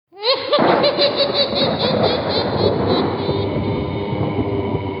The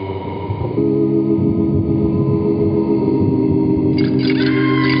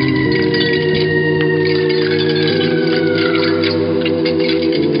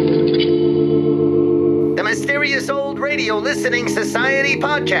Mysterious Old Radio Listening Society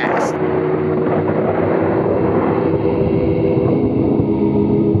podcast.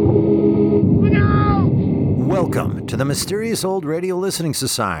 Welcome to the Mysterious Old Radio Listening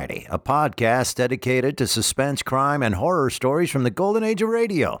Society, a podcast dedicated to suspense, crime, and horror stories from the golden age of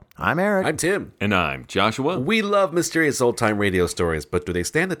radio. I'm Eric. I'm Tim. And I'm Joshua. We love mysterious old-time radio stories, but do they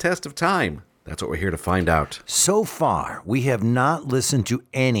stand the test of time? That's what we're here to find out. So far, we have not listened to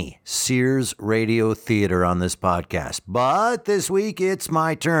any Sears Radio Theater on this podcast, but this week it's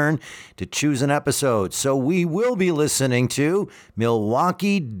my turn to choose an episode. So we will be listening to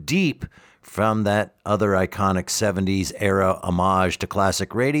Milwaukee Deep, from that other iconic 70s era homage to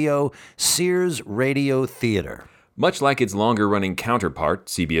classic radio, Sears Radio Theater. Much like its longer-running counterpart,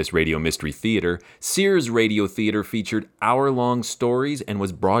 CBS Radio Mystery Theater, Sears Radio Theater featured hour-long stories and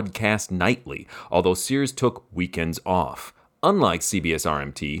was broadcast nightly, although Sears took weekends off. Unlike CBS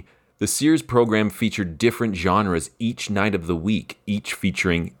RMT, the Sears program featured different genres each night of the week, each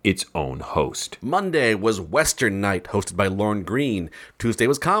featuring its own host. Monday was Western Night, hosted by Lorne Green. Tuesday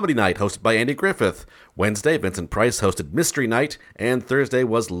was Comedy Night, hosted by Andy Griffith. Wednesday, Vincent Price hosted Mystery Night. And Thursday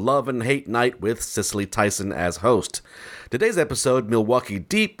was Love and Hate Night with Cicely Tyson as host. Today's episode, Milwaukee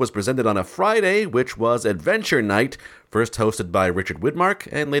Deep, was presented on a Friday, which was Adventure Night, first hosted by Richard Widmark,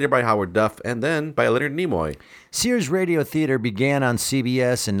 and later by Howard Duff, and then by Leonard Nimoy. Sears Radio Theater began on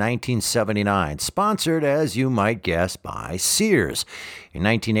CBS in 1979, sponsored, as you might guess, by Sears. In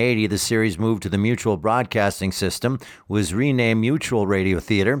 1980, the series moved to the Mutual Broadcasting System, was renamed Mutual Radio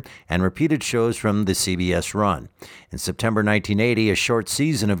Theater, and repeated shows from the CBS run. In September 1980, a short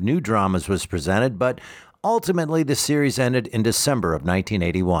season of new dramas was presented, but ultimately, the series ended in December of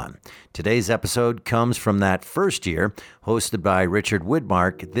 1981. Today's episode comes from that first year, hosted by Richard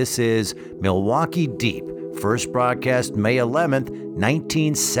Widmark. This is Milwaukee Deep, first broadcast May 11th,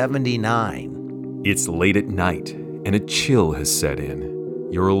 1979. It's late at night, and a chill has set in.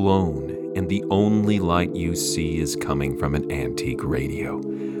 You're alone, and the only light you see is coming from an antique radio.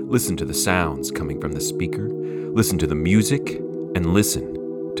 Listen to the sounds coming from the speaker, listen to the music, and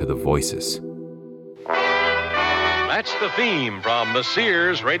listen to the voices. That's the theme from the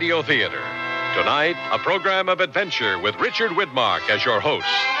Sears Radio Theater. Tonight, a program of adventure with Richard Widmark as your host.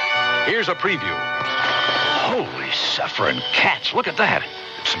 Here's a preview. Holy suffering cats, look at that.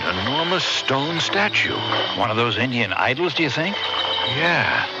 It's an enormous stone statue. One of those Indian idols, do you think?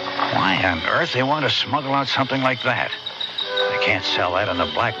 Yeah. Why on earth they want to smuggle out something like that? They can't sell that on the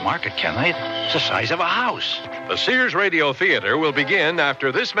black market, can they? It's the size of a house. The Sears Radio Theater will begin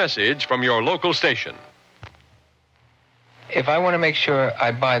after this message from your local station. If I want to make sure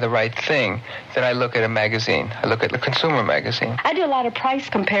I buy the right thing, then I look at a magazine. I look at the consumer magazine. I do a lot of price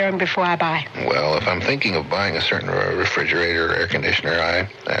comparing before I buy. Well, if I'm thinking of buying a certain refrigerator or air conditioner, I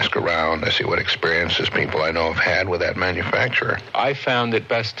ask around. I see what experiences people I know have had with that manufacturer. I found it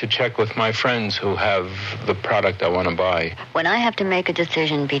best to check with my friends who have the product I want to buy. When I have to make a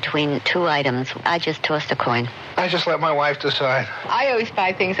decision between two items, I just toss a coin. I just let my wife decide. I always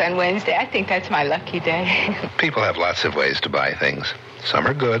buy things on Wednesday. I think that's my lucky day. People have lots of ways to buy things. Some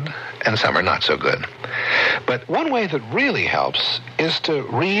are good, and some are not so good. But one way that really helps is to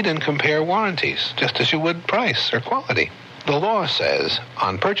read and compare warranties, just as you would price or quality. The law says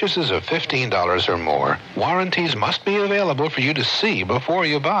on purchases of $15 or more, warranties must be available for you to see before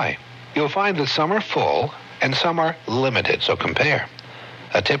you buy. You'll find that some are full and some are limited, so compare.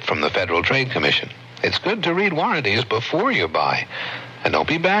 A tip from the Federal Trade Commission. It's good to read warranties before you buy. And don't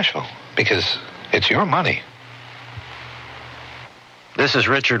be bashful, because it's your money. This is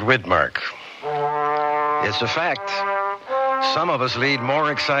Richard Widmark. It's a fact. Some of us lead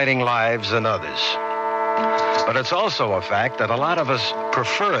more exciting lives than others. But it's also a fact that a lot of us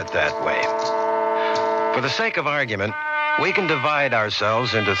prefer it that way. For the sake of argument, we can divide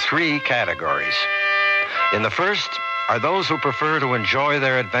ourselves into three categories. In the first are those who prefer to enjoy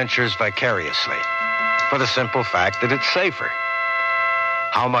their adventures vicariously, for the simple fact that it's safer.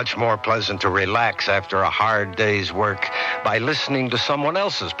 How much more pleasant to relax after a hard day's work by listening to someone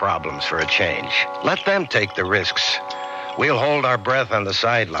else's problems for a change. Let them take the risks. We'll hold our breath on the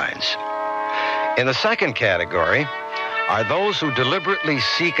sidelines. In the second category are those who deliberately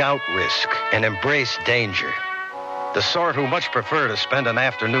seek out risk and embrace danger. The sort who much prefer to spend an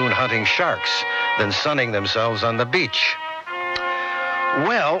afternoon hunting sharks than sunning themselves on the beach.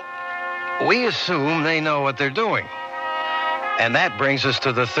 Well, we assume they know what they're doing. And that brings us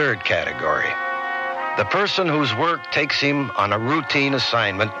to the third category. The person whose work takes him on a routine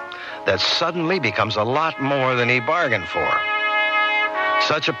assignment that suddenly becomes a lot more than he bargained for.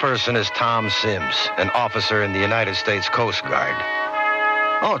 Such a person is Tom Sims, an officer in the United States Coast Guard.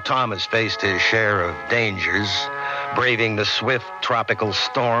 Oh, Tom has faced his share of dangers, braving the swift tropical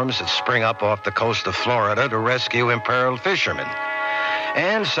storms that spring up off the coast of Florida to rescue imperiled fishermen,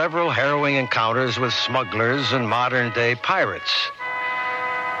 and several harrowing encounters with smugglers and modern-day pirates.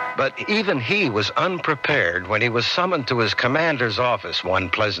 But even he was unprepared when he was summoned to his commander's office one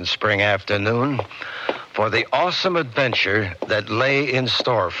pleasant spring afternoon for the awesome adventure that lay in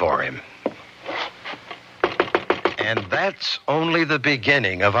store for him. And that's only the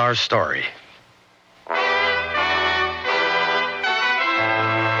beginning of our story.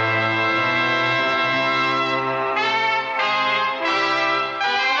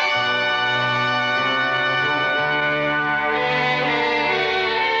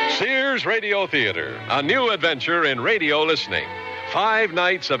 Sears Radio Theater, a new adventure in radio listening. 5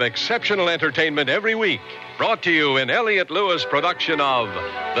 nights of exceptional entertainment every week. Brought to you in Elliott Lewis' production of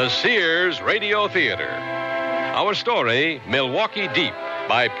the Sears Radio Theater. Our story, Milwaukee Deep,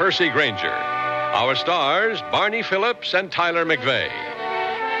 by Percy Granger. Our stars, Barney Phillips and Tyler McVeigh.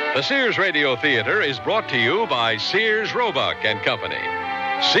 The Sears Radio Theater is brought to you by Sears Roebuck and Company.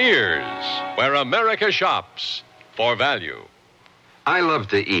 Sears, where America shops for value. I love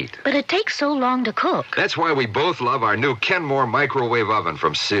to eat. But it takes so long to cook. That's why we both love our new Kenmore microwave oven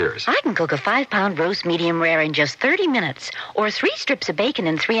from Sears. I can cook a 5-pound roast medium rare in just 30 minutes, or 3 strips of bacon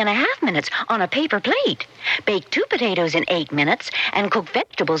in 3.5 minutes on a paper plate. Bake 2 potatoes in 8 minutes, and cook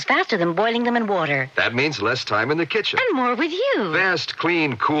vegetables faster than boiling them in water. That means less time in the kitchen. And more with you. Fast,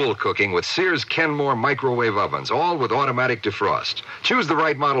 clean, cool cooking with Sears Kenmore microwave ovens, all with automatic defrost. Choose the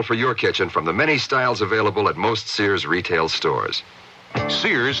right model for your kitchen from the many styles available at most Sears retail stores.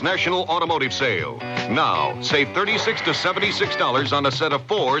 Sears National Automotive Sale. Now, save $36 to $76 on a set of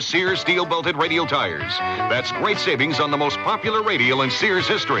 4 Sears steel-belted radial tires. That's great savings on the most popular radial in Sears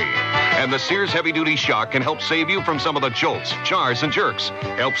history. And the Sears heavy-duty shock can help save you from some of the jolts, jars, and jerks.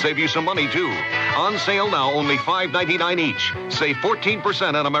 Help save you some money, too. On sale now, only $5.99 each. Save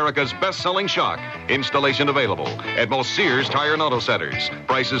 14% on America's best-selling shock. Installation available at most Sears Tire and Auto Centers.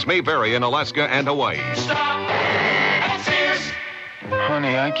 Prices may vary in Alaska and Hawaii.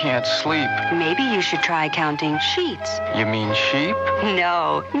 Honey, I can't sleep. Maybe you should try counting sheets. You mean sheep?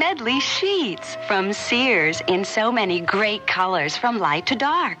 No, Medley sheets from Sears in so many great colors from light to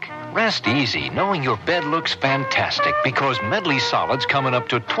dark. Rest easy knowing your bed looks fantastic because Medley solids come in up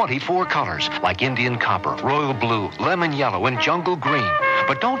to 24 colors like Indian copper, royal blue, lemon yellow, and jungle green.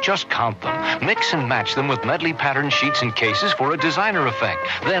 But don't just count them. Mix and match them with Medley pattern sheets and cases for a designer effect.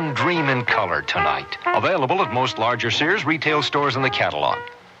 Then dream in color tonight. Available at most larger Sears retail stores in the catalog.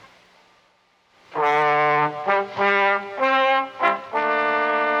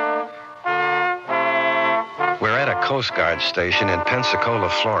 We're at a Coast Guard station in Pensacola,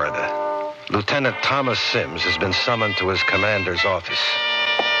 Florida. Lieutenant Thomas Sims has been summoned to his commander's office.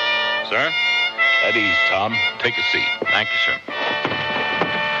 Sir? At ease, Tom. Take a seat. Thank you, sir.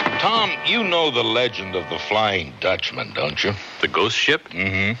 Tom, you know the legend of the Flying Dutchman, don't you? The ghost ship?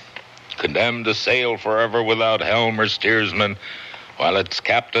 Mm-hmm. Condemned to sail forever without helm or steersman, while its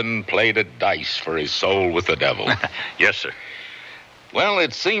captain played at dice for his soul with the devil. Yes, sir. Well,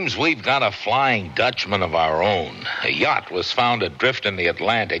 it seems we've got a Flying Dutchman of our own. A yacht was found adrift in the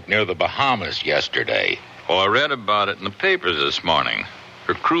Atlantic near the Bahamas yesterday. Oh, I read about it in the papers this morning.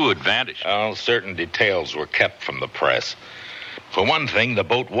 Her crew had vanished. Well, certain details were kept from the press. For one thing, the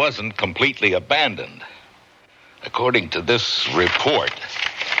boat wasn't completely abandoned. According to this report,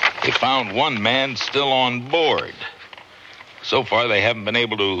 they found one man still on board. So far, they haven't been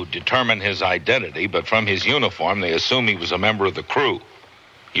able to determine his identity, but from his uniform, they assume he was a member of the crew.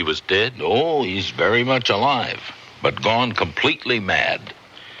 He was dead? No, he's very much alive, but gone completely mad.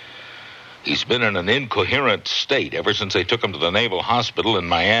 He's been in an incoherent state ever since they took him to the Naval Hospital in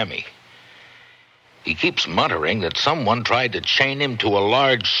Miami. He keeps muttering that someone tried to chain him to a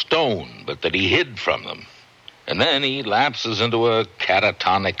large stone, but that he hid from them. And then he lapses into a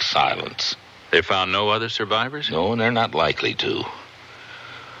catatonic silence. They found no other survivors? No, and they're not likely to.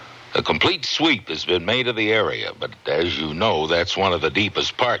 A complete sweep has been made of the area, but as you know, that's one of the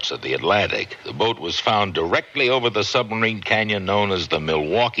deepest parts of the Atlantic. The boat was found directly over the submarine canyon known as the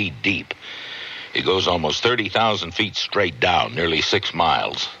Milwaukee Deep. It goes almost 30,000 feet straight down, nearly 6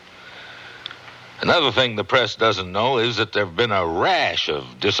 miles. Another thing the press doesn't know is that there have been a rash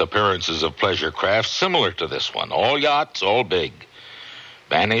of disappearances of pleasure craft similar to this one. All yachts, all big.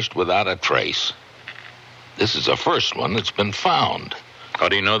 Vanished without a trace. This is the first one that's been found. How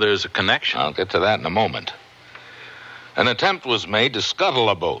do you know there's a connection? I'll get to that in a moment. An attempt was made to scuttle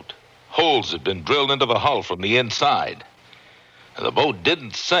a boat. Holes had been drilled into the hull from the inside. The boat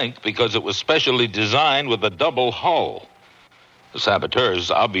didn't sink because it was specially designed with a double hull. The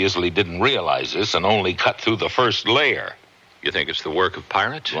saboteurs obviously didn't realize this and only cut through the first layer. You think it's the work of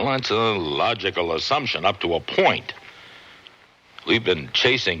pirates? Well, that's a logical assumption up to a point. We've been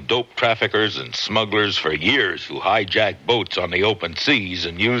chasing dope traffickers and smugglers for years who hijack boats on the open seas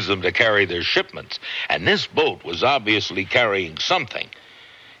and use them to carry their shipments. And this boat was obviously carrying something.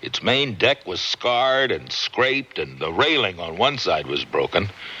 Its main deck was scarred and scraped, and the railing on one side was broken,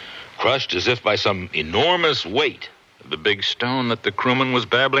 crushed as if by some enormous weight. The big stone that the crewman was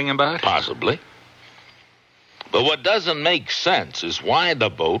babbling about? Possibly. But what doesn't make sense is why the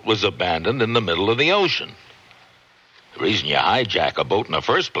boat was abandoned in the middle of the ocean. The reason you hijack a boat in the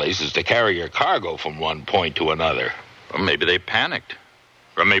first place is to carry your cargo from one point to another. Or maybe they panicked.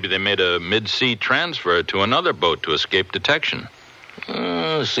 Or maybe they made a mid-sea transfer to another boat to escape detection.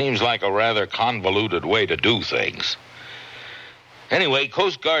 Seems like a rather convoluted way to do things. Anyway,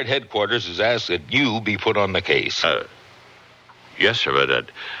 Coast Guard headquarters has asked that you be put on the case. Yes, sir, but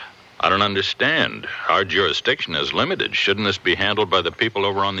I don't understand. Our jurisdiction is limited. Shouldn't this be handled by the people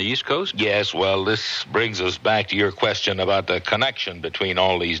over on the East Coast? Yes, well, this brings us back to your question about the connection between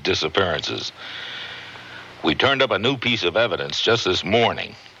all these disappearances. We turned up a new piece of evidence just this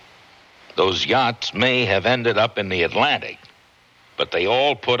morning. Those yachts may have ended up in the Atlantic, but they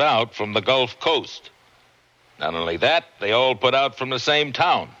all put out from the Gulf Coast. Not only that, they all put out from the same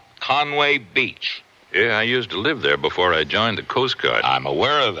town, Conway Beach. Yeah, I used to live there before I joined the Coast Guard. I'm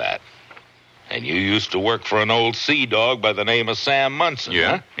aware of that. And you used to work for an old sea dog by the name of Sam Munson,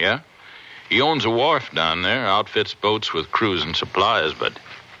 Yeah, huh? yeah. He owns a wharf down there, outfits boats with crews and supplies, but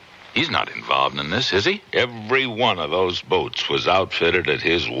he's not involved in this, is he? Every one of those boats was outfitted at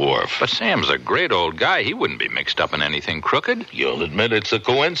his wharf. But Sam's a great old guy. He wouldn't be mixed up in anything crooked. You'll admit it's a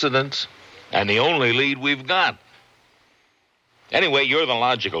coincidence. And the only lead we've got. Anyway, you're the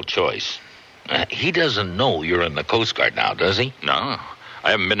logical choice. He doesn't know you're in the Coast Guard now, does he? No, I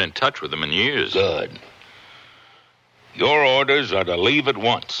haven't been in touch with him in years. Good. Your orders are to leave at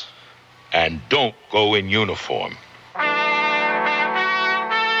once. And don't go in uniform.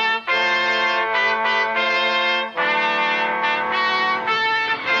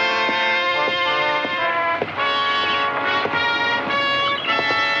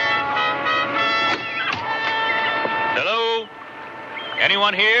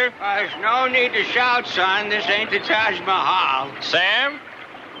 Anyone here? There's no need to shout, son. This ain't the Taj Mahal. Sam?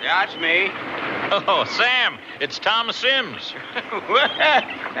 That's me. Oh, Sam, it's Tom Sims.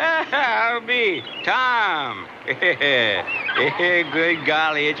 I'll be Tom. Good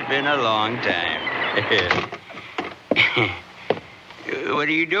golly, it's been a long time. What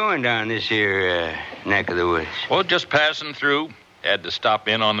are you doing down this here neck of the woods? Well, just passing through. Had to stop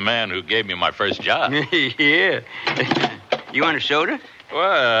in on the man who gave me my first job. Yeah. You want a soda?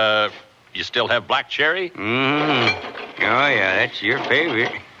 Well, you still have black cherry? Mm-hmm. Oh, yeah, that's your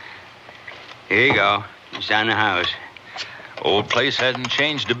favorite. Here you go. It's on the house. Old place hasn't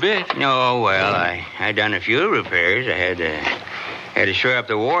changed a bit. No, well, I done a few repairs. I had to shore up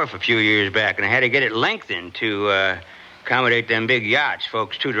the wharf a few years back, and I had to get it lengthened to accommodate them big yachts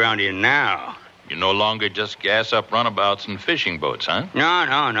folks toot around in now. You no longer just gas up runabouts and fishing boats, huh?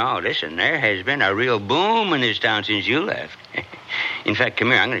 No. Listen, there has been a real boom in this town since you left. In fact, come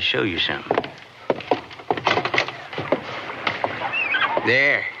here. I'm going to show you something.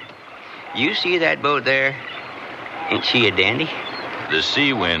 There. You see that boat there? Ain't she a dandy? The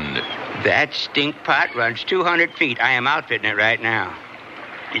Sea Wind. That stink pot runs 200 feet. I am outfitting it right now.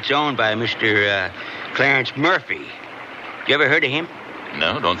 It's owned by Mr. Clarence Murphy. You ever heard of him?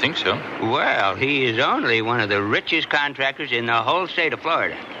 No, don't think so. Well, he is only one of the richest contractors in the whole state of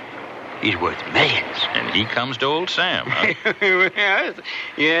Florida. He's worth millions. And he comes to old Sam, huh?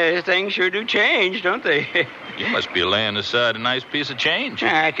 Yeah, things sure do change, don't they? You must be laying aside a nice piece of change.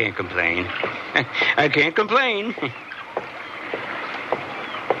 I can't complain. I can't complain.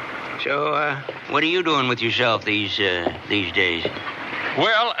 So, what are you doing with yourself these days?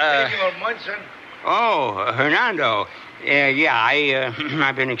 Well, Munson. Oh, Hernando.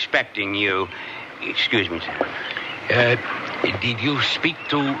 I've been expecting you. Excuse me, sir. Did you speak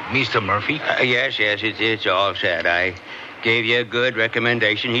to Mr. Murphy? Yes, it's all set. I gave you a good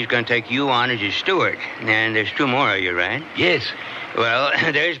recommendation. He's going to take you on as his steward. And there's two more of you, right? Yes. Well,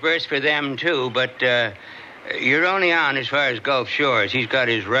 there's berths for them, too, but you're only on as far as Gulf Shores. He's got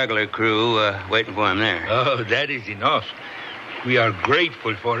his regular crew waiting for him there. Oh, that is enough. We are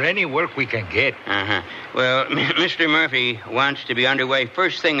grateful for any work we can get. Uh-huh. Well, Mr. Murphy wants to be underway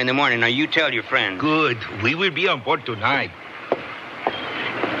first thing in the morning. Now, you tell your friend. Good. We will be on board tonight.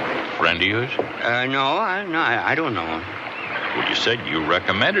 Friend of yours? No, I don't know him. Well, you said you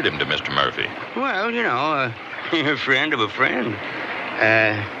recommended him to Mr. Murphy. Well, a friend of a friend.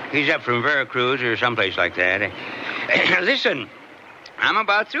 He's up from Veracruz or someplace like that. Listen, I'm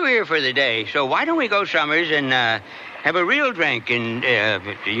about through here for the day, so why don't we go, Summers, and have a real drink and,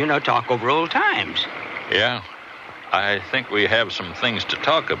 talk over old times? Yeah, I think we have some things to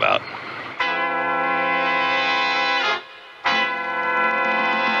talk about.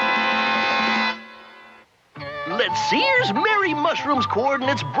 Let Sears Merry Mushrooms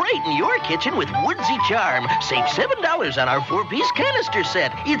coordinates brighten your kitchen with woodsy charm. Save $7 on our 4-piece canister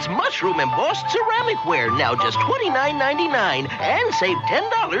set. It's mushroom embossed ceramicware, now just $29.99. And save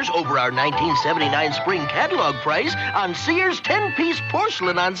 $10 over our 1979 spring catalog price on Sears 10-piece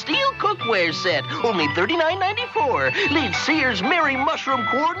porcelain on steel cookware set. Only $39.94. Lead Sears Merry Mushroom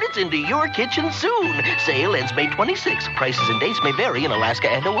coordinates into your kitchen soon. Sale ends May 26. Prices and dates may vary in Alaska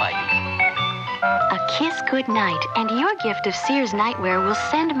and Hawaii. A kiss goodnight, and your gift of Sears nightwear will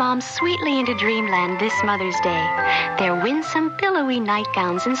send Mom sweetly into dreamland this Mother's Day. Their winsome, billowy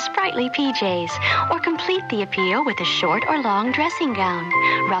nightgowns and sprightly PJs, or complete the appeal with a short or long dressing gown.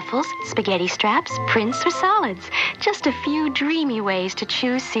 Ruffles, spaghetti straps, prints, or solids. Just a few dreamy ways to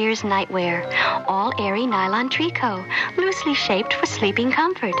choose Sears nightwear. All airy nylon tricot, loosely shaped for sleeping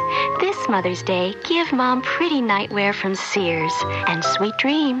comfort. This Mother's Day, give Mom pretty nightwear from Sears, and sweet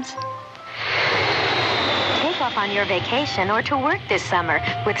dreams. Take off on your vacation or to work this summer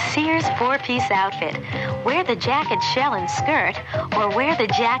with Sears 4-piece outfit. Wear the jacket, shell, and skirt, or wear the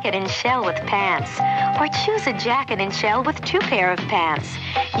jacket and shell with pants. Or choose a jacket and shell with 2 pair of pants.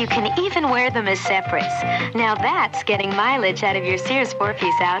 You can even wear them as separates. Now that's getting mileage out of your Sears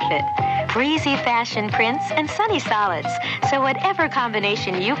 4-piece outfit. Breezy fashion prints and sunny solids. So whatever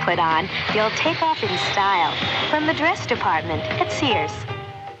combination you put on, you'll take off in style. From the dress department at Sears.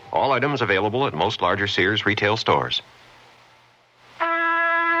 All items available at most larger Sears retail stores.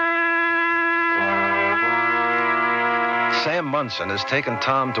 Sam Munson has taken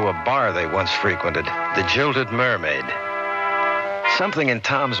Tom to a bar they once frequented, the Jilted Mermaid. Something in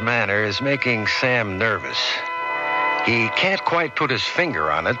Tom's manner is making Sam nervous. He can't quite put his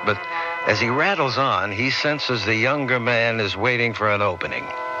finger on it, but as he rattles on, he senses the younger man is waiting for an opening.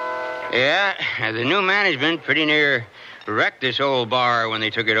 Yeah, the new management pretty near wrecked this old bar when they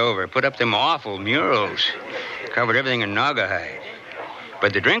took it over. Put up them awful murals. Covered everything in Naugahyde.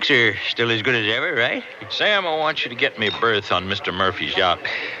 But the drinks are still as good as ever, right? Sam, I want you to get me a berth on Mr. Murphy's yacht.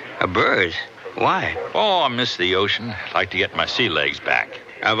 A berth? Why? Oh, I miss the ocean. I'd like to get my sea legs back.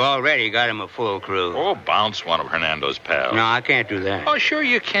 I've already got him a full crew. Oh, bounce one of Hernando's pals. No, I can't do that. Oh, sure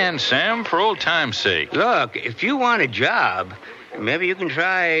you can, Sam, for old time's sake. Look, if you want a job, maybe you can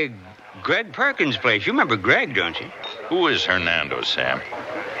try Greg Perkins' place. You remember Greg, don't you? Who is Hernando, Sam?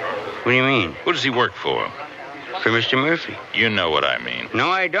 What do you mean? Who does he work for? For Mr. Murphy. You know what I mean. No,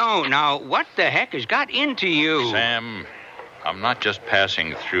 I don't. Now, what the heck has got into you? Sam, I'm not just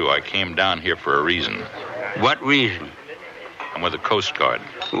passing through. I came down here for a reason. What reason? I'm with the Coast Guard.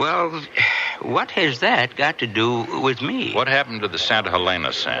 Well, what has that got to do with me? What happened to the Santa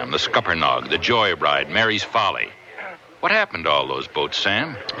Helena, Sam? The Scuppernong, the Joyride, Mary's Folly? What happened to all those boats,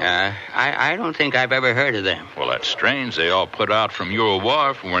 Sam? I don't think I've ever heard of them. Well, that's strange. They all put out from your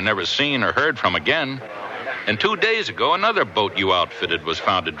wharf and were never seen or heard from again. And 2 days ago, another boat you outfitted was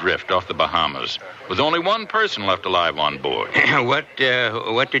found adrift off the Bahamas, with only one person left alive on board. What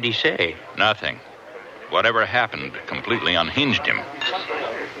did he say? Nothing. Whatever happened completely unhinged him.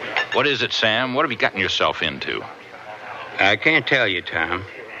 What is it, Sam? What have you gotten yourself into? I can't tell you, Tom.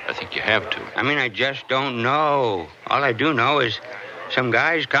 I think you have to. I mean, I just don't know. All I do know is some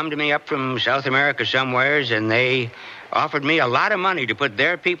guys come to me up from South America somewheres, and they offered me a lot of money to put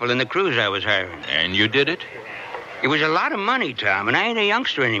their people in the cruise I was hiring. And you did it? It was a lot of money, Tom, and I ain't a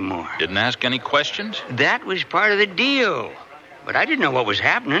youngster anymore. Didn't ask any questions? That was part of the deal. But I didn't know what was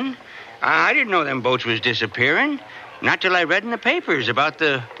happening. I didn't know them boats was disappearing. Not till I read in the papers about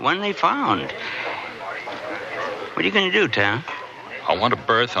the one they found. What are you going to do, Tom? I want a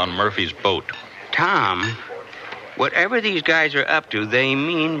berth on Murphy's boat. Tom, whatever these guys are up to, they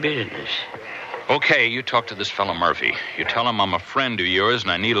mean business. Okay, you talk to this fellow Murphy. You tell him I'm a friend of yours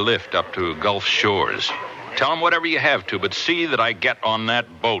and I need a lift up to Gulf Shores. Tell him whatever you have to, but see that I get on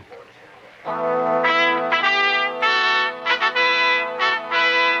that boat.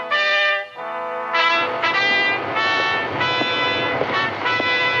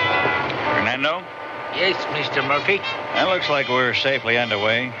 Yes, place, Mr. Murphy. That looks like we're safely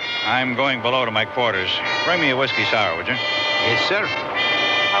underway. I'm going below to my quarters. Bring me a whiskey sour, would you? Yes, sir.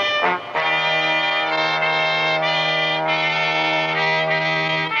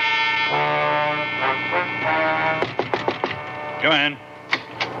 Joanne,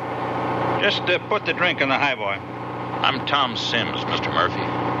 just put the drink in the highboy. I'm Tom Sims, Mr. Murphy.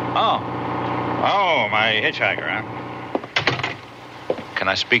 Oh, my hitchhiker, huh? Can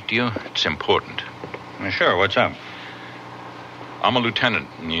I speak to you? It's important. Sure, what's up? I'm a lieutenant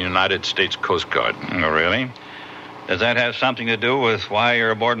in the United States Coast Guard. Oh, really? Does that have something to do with why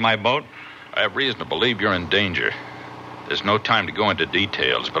you're aboard my boat? I have reason to believe you're in danger. There's no time to go into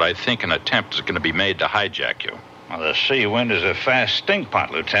details, but I think an attempt is going to be made to hijack you. Well, the sea wind is a fast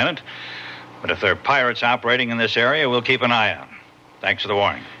stinkpot, Lieutenant. But if there are pirates operating in this area, we'll keep an eye out. Thanks for the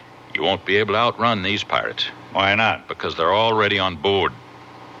warning. You won't be able to outrun these pirates. Why not? Because they're already on board.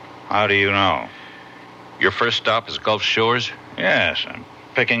 How do you know? Your first stop is Gulf Shores? Yes, I'm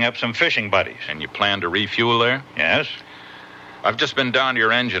picking up some fishing buddies. And you plan to refuel there? Yes. I've just been down to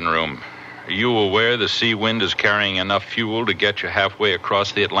your engine room. Are you aware the sea wind is carrying enough fuel to get you halfway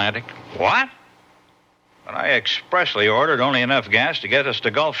across the Atlantic? What? But I expressly ordered only enough gas to get us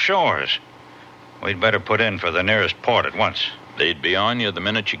to Gulf Shores. We'd better put in for the nearest port at once. They'd be on you the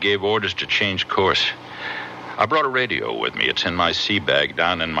minute you gave orders to change course. I brought a radio with me. It's in my sea bag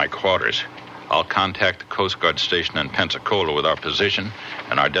down in my quarters. I'll contact the Coast Guard station in Pensacola with our position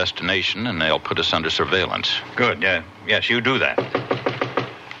and our destination, and they'll put us under surveillance. Good. Yes, you do that.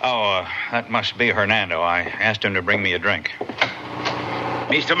 Oh, that must be Hernando. I asked him to bring me a drink.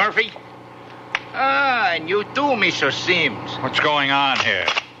 Mr. Murphy? Ah, and you too, Mr. Sims. What's going on here?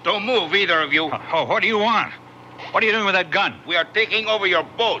 Don't move, either of you. Oh, what do you want? What are you doing with that gun? We are taking over your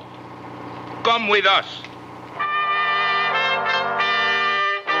boat. Come with us.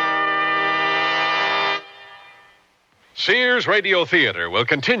 Sears Radio Theater will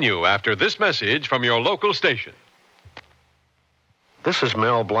continue after this message from your local station. This is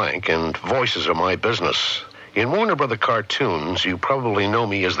Mel Blanc, and voices are my business. In Warner Brother cartoons, you probably know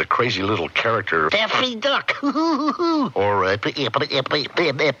me as the crazy little character Daffy Duck. or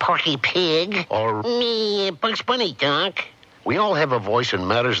Porky Pig. or Me, Bugs Bunny, Doc. we all have a voice in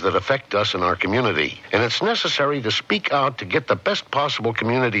matters that affect us in our community, and it's necessary to speak out to get the best possible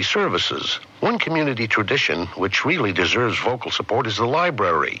community services. One community tradition, which really deserves vocal support, is the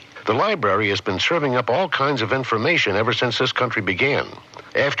library. The library has been serving up all kinds of information ever since this country began.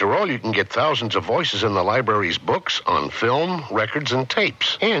 After all, you can get thousands of voices in the library's books, on film, records, and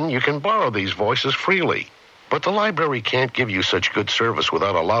tapes, and you can borrow these voices freely. But the library can't give you such good service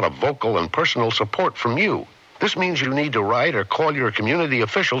without a lot of vocal and personal support from you. This means you need to write or call your community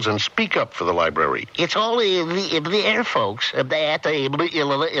officials and speak up for the library. It's all the air folks at the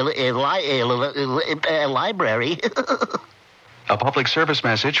library. A public service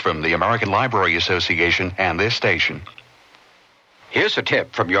message from the American Library Association and this station. Here's a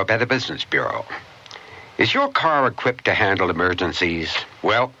tip from your Better Business Bureau. Is your car equipped to handle emergencies?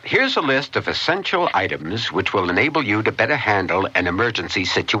 Well, here's a list of essential items which will enable you to better handle an emergency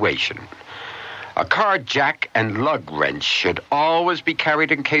situation. A car jack and lug wrench should always be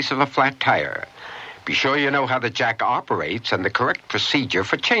carried in case of a flat tire. Be sure you know how the jack operates and the correct procedure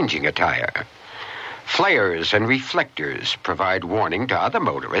for changing a tire. Flares and reflectors provide warning to other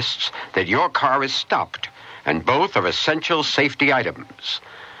motorists that your car is stopped, and both are essential safety items.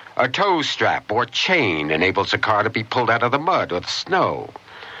 A tow strap or chain enables a car to be pulled out of the mud or the snow.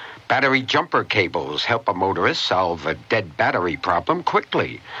 Battery jumper cables help a motorist solve a dead battery problem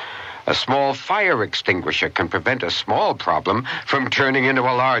quickly. A small fire extinguisher can prevent a small problem from turning into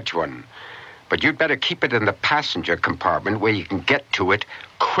a large one. But you'd better keep it in the passenger compartment where you can get to it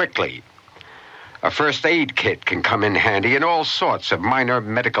quickly. A first aid kit can come in handy in all sorts of minor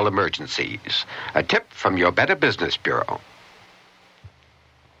medical emergencies. A tip from your Better Business Bureau.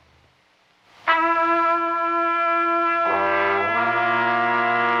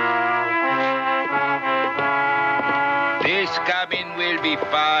 This cabin will be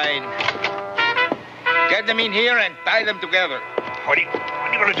fine. Get them in here and tie them together. What are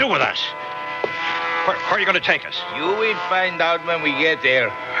you going to do with us? Where are you going to take us? You will find out when we get there.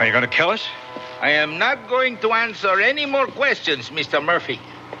 Are you going to kill us? I am not going to answer any more questions, Mr. Murphy.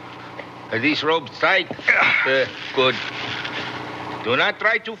 Are these ropes tight? Good. Do not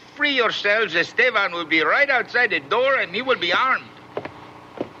try to free yourselves. Esteban will be right outside the door, and he will be armed.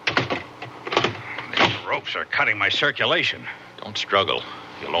 These ropes are cutting my circulation. Don't struggle.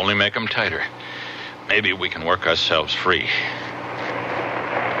 You'll only make them tighter. Maybe we can work ourselves free.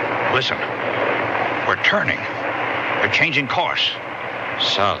 Listen. We're turning. We're changing course.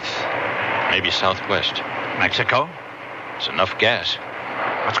 South. Maybe southwest. Mexico? There's enough gas.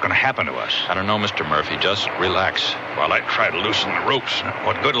 What's going to happen to us? I don't know, Mr. Murphy. Just relax while I try to loosen the ropes.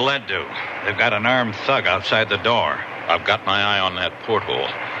 What good will that do? They've got an armed thug outside the door. I've got my eye on that porthole.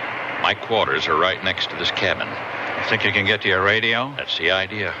 My quarters are right next to this cabin. You think you can get to your radio? That's the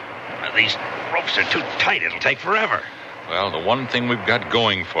idea. These ropes are too tight. It'll take forever. Well, the one thing we've got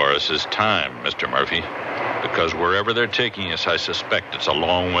going for us is time, Mr. Murphy. Because wherever they're taking us, I suspect it's a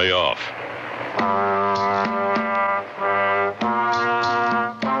long way off.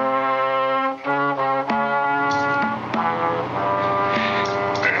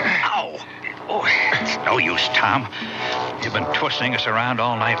 No use, Tom. You've been twisting us around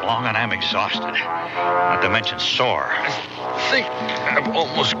all night long, and I'm exhausted. Not to mention sore. I think I've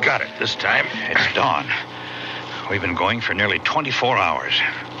almost got it this time. It's dawn. We've been going for nearly 24 hours.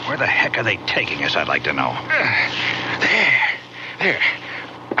 Where the heck are they taking us, I'd like to know? There.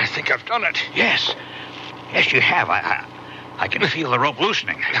 I think I've done it. Yes, you have. I can feel the rope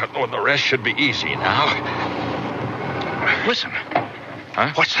loosening. Well, the rest should be easy now. Listen.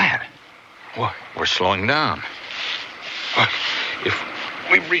 Huh? What's that? What? We're slowing down. If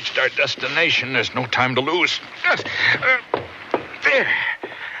we've reached our destination, there's no time to lose. There.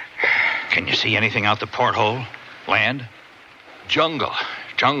 Can you see anything out the porthole? Land? Jungle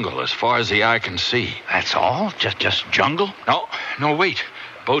as far as the eye can see. That's all? Just jungle? No, wait.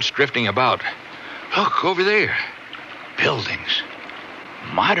 Boats drifting about. Look, over there. Buildings.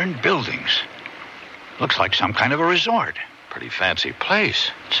 Modern buildings. Looks like some kind of a resort. Pretty fancy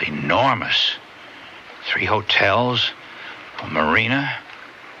place. It's enormous. 3 hotels, a marina,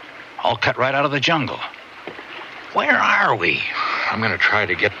 all cut right out of the jungle. Where are we? I'm going to try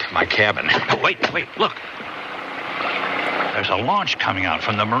to get to my cabin. Oh, wait, look. There's a launch coming out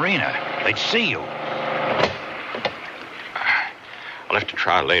from the marina. They'd see you. I'll have to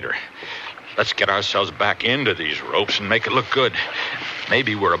try later. Let's get ourselves back into these ropes and make it look good.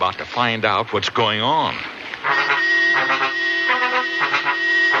 Maybe we're about to find out what's going on.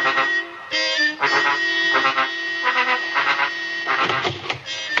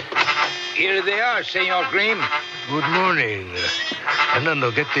 Here they are, Senor Grimm. Good morning.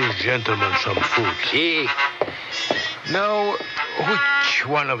 Fernando, get these gentlemen some food. Si. Now, which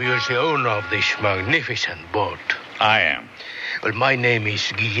one of you is the owner of this magnificent boat? I am. Well, my name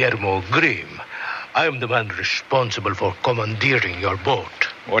is Guillermo Grimm. I am the man responsible for commandeering your boat.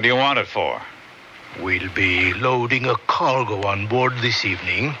 What do you want it for? We'll be loading a cargo on board this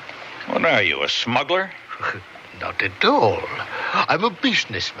evening. What are you, a smuggler? Not at all. I'm a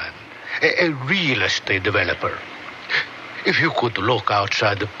businessman, a real estate developer. If you could look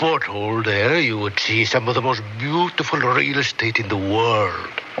outside the porthole there, you would see some of the most beautiful real estate in the world.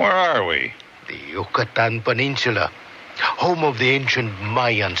 Where are we? The Yucatan Peninsula, home of the ancient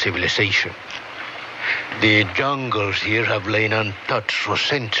Mayan civilization. The jungles here have lain untouched for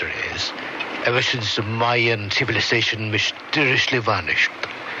centuries, ever since the Mayan civilization mysteriously vanished.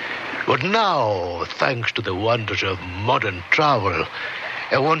 But now, thanks to the wonders of modern travel,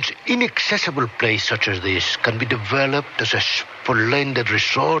 a once inaccessible place such as this can be developed as a splendid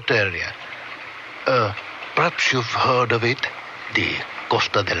resort area. Perhaps you've heard of it, the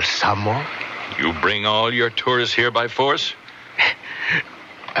Costa del Samo? You bring all your tourists here by force?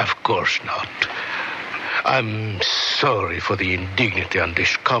 Of course not. I'm sorry for the indignity and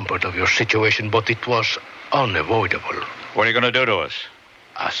discomfort of your situation, but it was unavoidable. What are you going to do to us?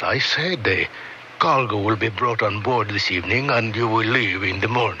 As I said, the cargo will be brought on board this evening, and you will leave in the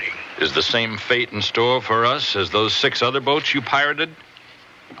morning. Is the same fate in store for us as those 6 other boats you pirated?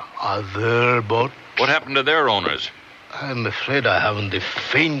 Other boats? What happened to their owners? I'm afraid I haven't the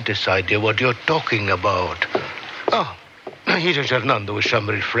faintest idea what you're talking about. Oh, here is Hernando with some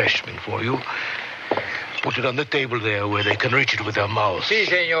refreshment for you. Put it on the table there where they can reach it with their mouths. Si,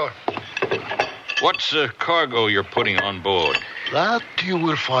 senor. What's the cargo you're putting on board? That you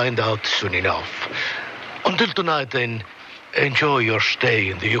will find out soon enough. Until tonight, then, enjoy your stay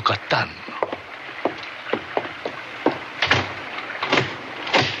in the Yucatan.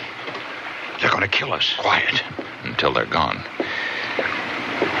 They're going to kill us. Quiet until they're gone.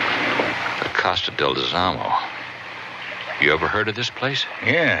 The Costa del Zamo. You ever heard of this place?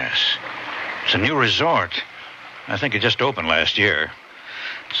 Yes. It's a new resort. I think it just opened last year.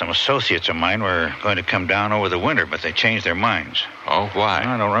 Some associates of mine were going to come down over the winter, but they changed their minds. Oh, why?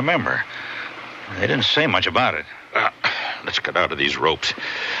 I don't remember. They didn't say much about it. Let's get out of these ropes.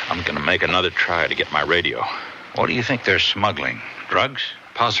 I'm going to make another try to get my radio. What do you think they're smuggling? Drugs?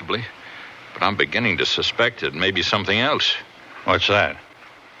 Possibly. But I'm beginning to suspect it may be something else. What's that?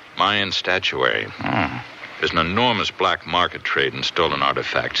 Mayan statuary. Oh. There's an enormous black market trade in stolen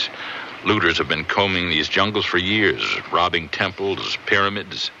artifacts. Looters have been combing these jungles for years, robbing temples,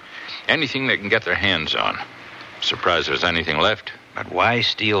 pyramids, anything they can get their hands on. Surprised there's anything left. But why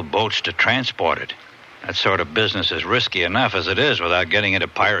steal boats to transport it? That sort of business is risky enough as it is without getting into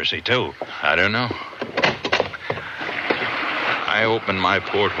piracy, too. I don't know. I opened my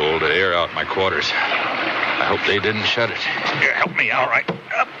porthole to air out my quarters. I hope they didn't shut it. Here, help me, all right.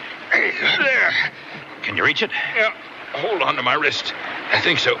 Up. There. Can you reach it? Yeah. Hold on to my wrist. I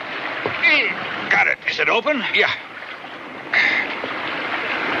think so. Got it. Is it open? Yeah.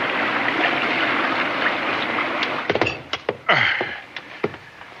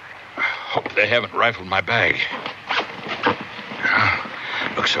 Hope they haven't rifled my bag.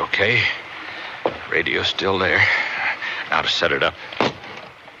 Looks okay. Radio's still there. Now to set it up.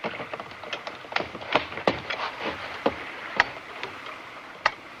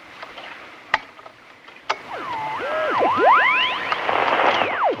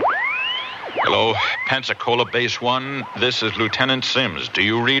 Hello, Pensacola Base 1. This is Lieutenant Sims. Do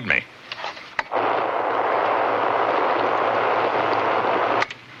you read me?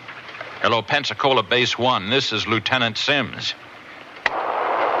 Hello, Pensacola Base 1. This is Lieutenant Sims. Try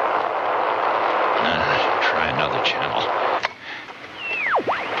another channel.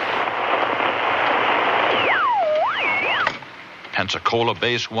 Pensacola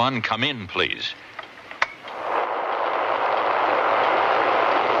Base 1, come in, please.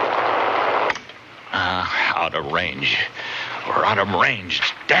 Out of range. We're out of range.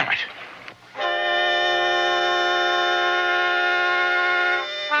 Damn it.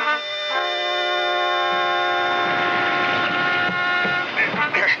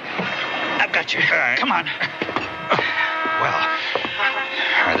 I've got you. Come on. Well,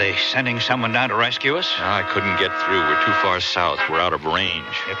 are they sending someone down to rescue us? I couldn't get through. We're too far south. We're out of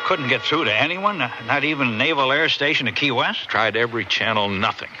range. You couldn't get through to anyone? Not even Naval Air Station at Key West? Tried every channel,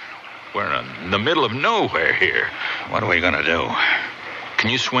 nothing. We're in the middle of nowhere here. What are we going to do? Can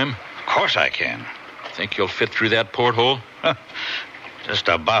you swim? Of course I can. Think you'll fit through that porthole? Just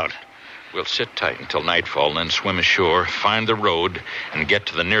about. We'll sit tight until nightfall and then swim ashore, find the road, and get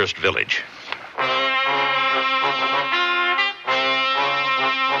to the nearest village.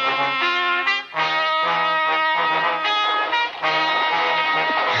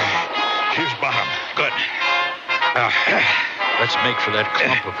 Here's bottom. Good. Let's make for that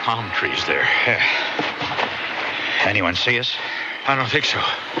clump of palm trees there. Anyone see us? I don't think so.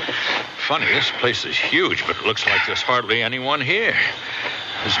 Funny, this place is huge, but it looks like there's hardly anyone here.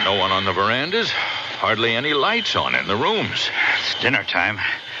 There's no one on the verandas. Hardly any lights on in the rooms. It's dinner time.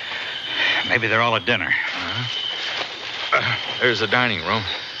 Maybe they're all at dinner. There's the dining room.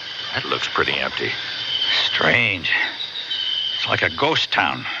 That looks pretty empty. Strange. It's like a ghost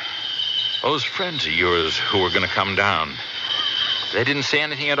town. Those friends of yours who were going to come down, they didn't say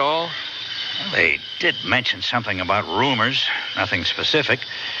anything at all? Well, they did mention something about rumors. Nothing specific.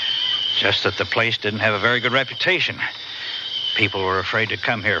 Just that the place didn't have a very good reputation. People were afraid to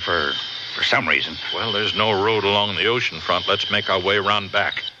come here for some reason. Well, there's no road along the ocean front. Let's make our way around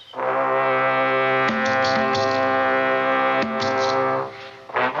back.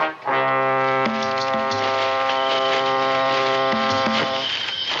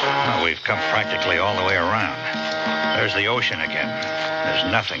 Well, we've come practically all the way around. There's the ocean again. There's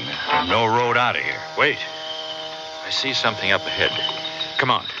nothing. There's no road out of here. Wait. I see something up ahead.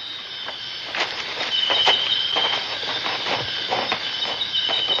 Come on.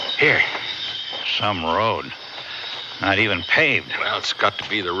 Here. Some road. Not even paved. Well, it's got to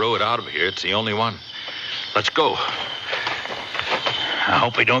be the road out of here. It's the only one. Let's go. I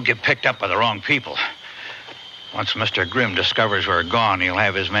hope we don't get picked up by the wrong people. Once Mr. Grimm discovers we're gone, he'll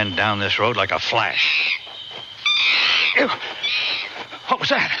have his men down this road like a flash. Ew. What was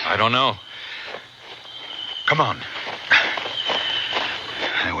that? I don't know. Come on.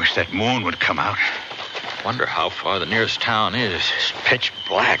 I wish that moon would come out. Wonder how far the nearest town is. It's pitch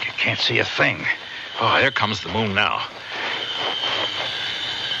black. I can't see a thing. Oh, there comes the moon now.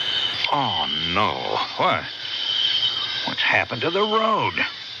 Oh, no. What? What's happened to the road?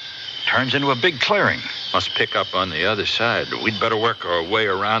 Turns into a big clearing. Must pick up on the other side. We'd better work our way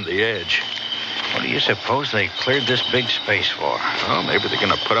around the edge. What do you suppose they cleared this big space for? Oh, maybe they're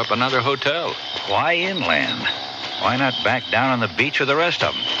going to put up another hotel. Why inland? Why not back down on the beach with the rest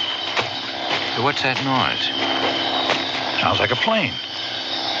of them? So what's that noise? Sounds like a plane.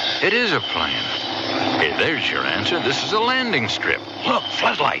 It is a plane. Hey, there's your answer. This is a landing strip. Look,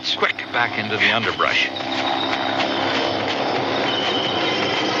 floodlights. Quick, back into the underbrush.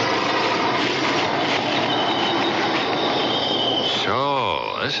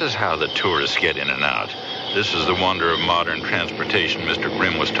 So, this is how the tourists get in and out. This is the wonder of modern transportation Mr.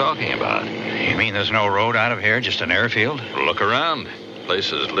 Grimm was talking about. You mean there's no road out of here, just an airfield? Look around.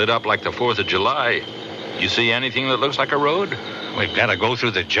 Place is lit up like the 4th of July. You see anything that looks like a road? We've got to go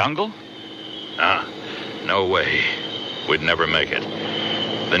through the jungle? No way. We'd never make it.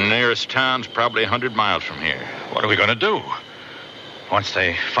 The nearest town's probably 100 miles from here. What are we going to do? Once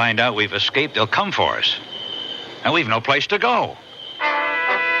they find out we've escaped, they'll come for us. And we've no place to go.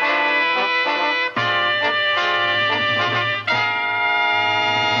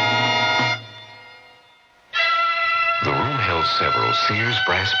 The room held several Sears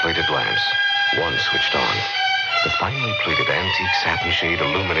brass-plated lamps. One switched on. The finely plated antique satin shade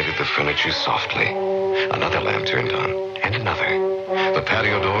illuminated the furniture softly. Another lamp turned on, and another. The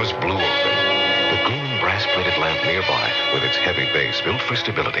patio doors blew open. The gleaming brass-plated lamp nearby, with its heavy base built for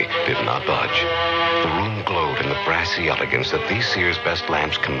stability, did not budge. The room glowed in the brassy elegance that these Sears best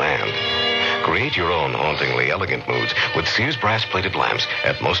lamps command. Create your own hauntingly elegant moods with Sears brass-plated lamps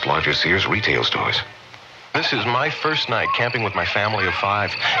at most larger Sears retail stores. This is my first night camping with my family of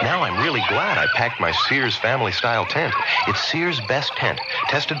 5. Now I'm really glad I packed my Sears family-style tent. It's Sears' best tent,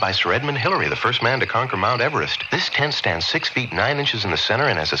 tested by Sir Edmund Hillary, the first man to conquer Mount Everest. This tent stands 6 feet 9 inches in the center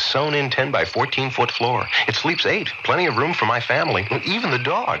and has a sewn-in 10 by 14-foot floor. It sleeps 8, plenty of room for my family, even the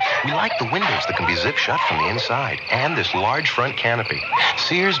dog. We like the windows that can be zipped shut from the inside, and this large front canopy.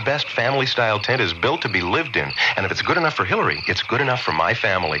 Sears' best family-style tent is built to be lived in, and if it's good enough for Hillary, it's good enough for my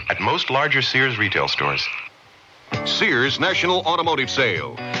family at most larger Sears retail stores. Sears National Automotive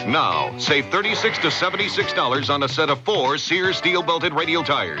Sale. Now, save $36 to $76 on a set of 4 Sears steel-belted radial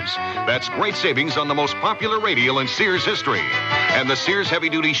tires. That's great savings on the most popular radial in Sears history. And the Sears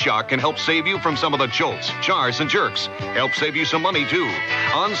heavy-duty shock can help save you from some of the jolts, jars, and jerks. Help save you some money, too.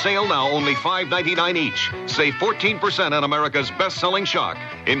 On sale now, only $5.99 each. Save 14% on America's best-selling shock.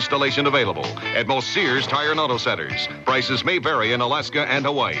 Installation available at most Sears Tire and Auto Centers. Prices may vary in Alaska and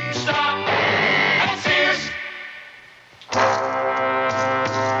Hawaii. Stop at Sears.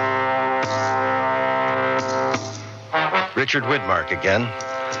 Richard Widmark again.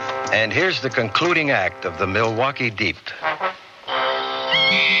 And here's the concluding act of the Milwaukee Deep. The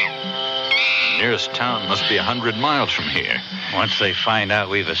nearest town must be 100 miles from here. Once they find out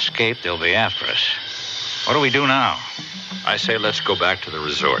we've escaped, they'll be after us. What do we do now? I say let's go back to the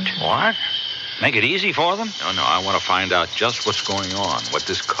resort. What? Make it easy for them? No, I want to find out just what's going on, what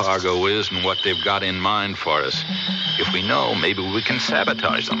this cargo is, and what they've got in mind for us. If we know, maybe we can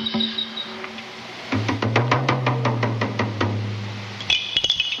sabotage them.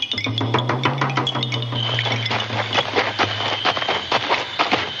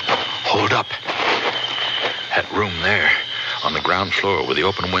 Hold up. That room there, on the ground floor with the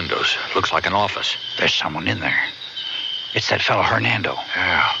open windows, looks like an office. There's someone in there. It's that fellow Hernando.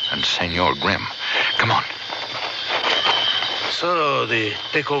 Yeah, and Senor Grimm. Come on. So the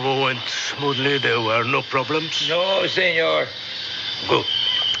takeover went smoothly. There were no problems? No, senor. Good.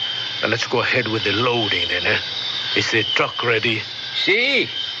 Now let's go ahead with the loading, then, eh? Is the truck ready? See.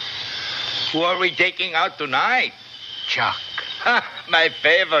 Who are we taking out tonight? Chuck. My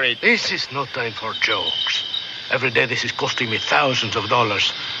favorite. This is no time for jokes. Every day this is costing me thousands of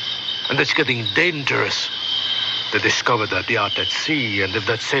dollars. And it's getting dangerous. They discovered that yacht at sea, and if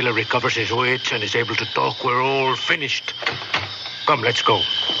that sailor recovers his wits and is able to talk, we're all finished. Come, let's go.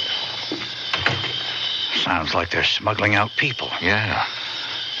 Sounds like they're smuggling out people. Yeah.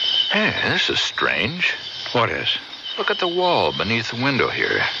 Hey, this is strange. What is? Look at the wall beneath the window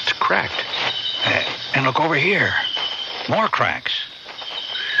here. It's cracked. And look over here. More cracks.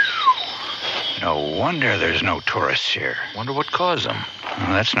 No wonder there's no tourists here. Wonder what caused them.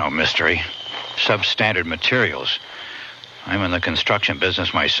 Well, that's no mystery. Substandard materials. I'm in the construction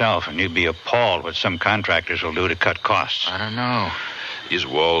business myself, and you'd be appalled what some contractors will do to cut costs. I don't know. These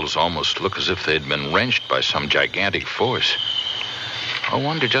walls almost look as if they'd been wrenched by some gigantic force. I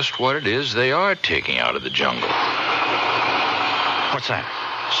wonder just what it is they are taking out of the jungle. What's that?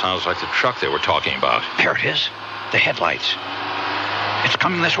 Sounds like the truck they were talking about. There it is. The headlights. It's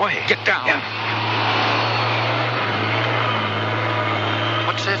coming this way. Get down. Yeah.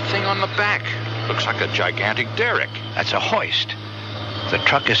 What's that thing on the back? Looks like a gigantic derrick. That's a hoist. The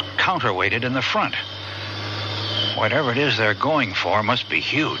truck is counterweighted in the front. Whatever it is they're going for must be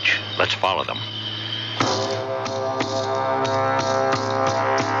huge. Let's follow them.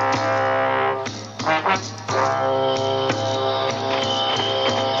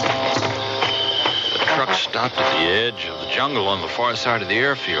 The truck stopped at the edge of the jungle on the far side of the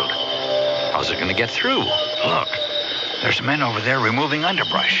airfield. How's it going to get through? Look, there's men over there removing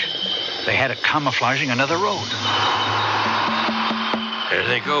underbrush. They had it camouflaging another road. There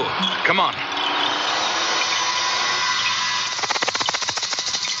they go. Come on.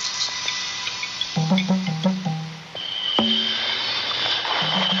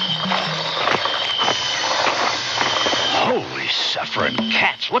 suffering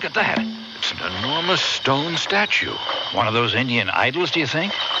cats. Look at that. It's an enormous stone statue. One of those Indian idols, do you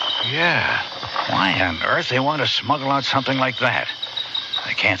think? Yeah. Why on earth they want to smuggle out something like that?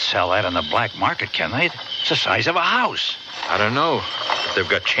 They can't sell that on the black market, can they? It's the size of a house. I don't know. But they've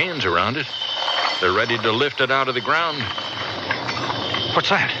got chains around it. They're ready to lift it out of the ground. What's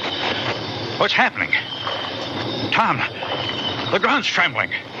that? What's happening? Tom, the ground's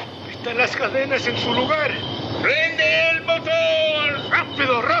trembling. Están las cadenas en su lugar. ¡Prende el motor!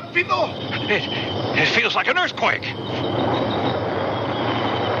 ¡Rápido, rápido! It feels like an earthquake.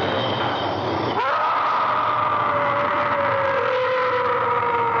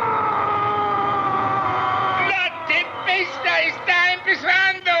 ¡La tempesta está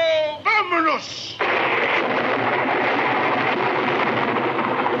empezando! ¡Vámonos!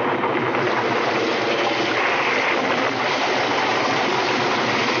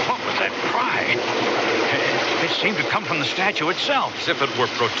 It seemed to come from the statue itself. As if it were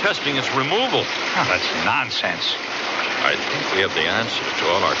protesting its removal. Oh, that's nonsense. I think we have the answer to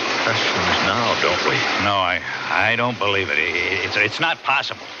all our questions now, don't we? No, I don't believe it. It's not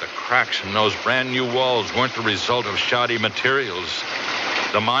possible. The cracks in those brand new walls weren't the result of shoddy materials.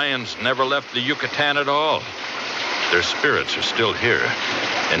 The Mayans never left the Yucatan at all. Their spirits are still here.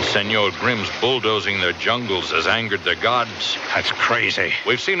 And Senor Grimm's bulldozing their jungles has angered their gods. That's crazy.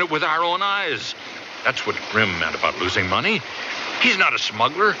 We've seen it with our own eyes. That's what Grimm meant about losing money. He's not a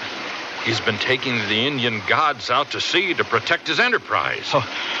smuggler. He's been taking the Indian gods out to sea to protect his enterprise.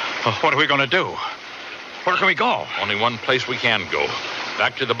 What are we going to do? Where can we go? Only one place we can go.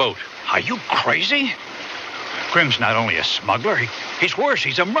 Back to the boat. Are you crazy? Grimm's not only a smuggler, he's worse.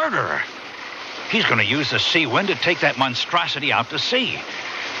 He's a murderer. He's going to use the sea wind to take that monstrosity out to sea.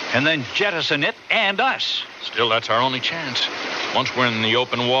 And then jettison it and us. Still, that's our only chance. Once we're in the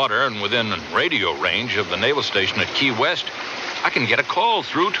open water and within radio range of the naval station at Key West, I can get a call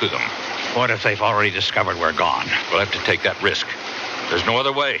through to them. What if they've already discovered we're gone? We'll have to take that risk. There's no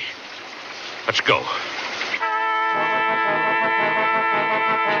other way. Let's go.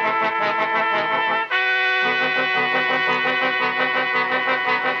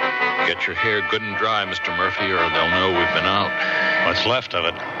 Get your hair good and dry, Mr. Murphy, or they'll know we've been out. What's left of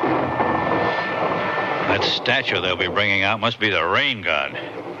it? That statue they'll be bringing out must be the rain god.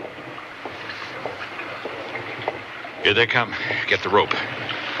 Here they come. Get the rope.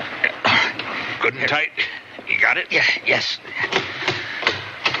 Good and tight. You got it? Yeah, yes.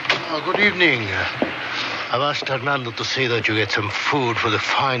 Good evening. I've asked Hernando to say that you get some food for the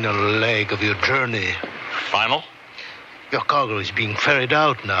final leg of your journey. Final? Your cargo is being ferried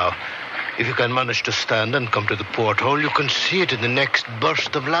out now. If you can manage to stand and come to the porthole, you can see it in the next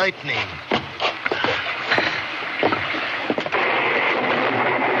burst of lightning.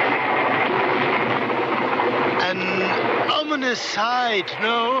 An ominous sight,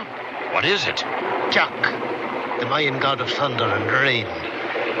 no? What is it? Jack, the Mayan god of thunder and rain.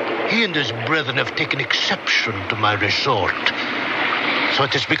 He and his brethren have taken exception to my resort. So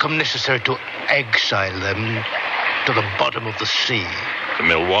it has become necessary to exile them to the bottom of the sea. The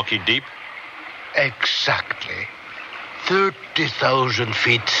Milwaukee Deep? Exactly. 30,000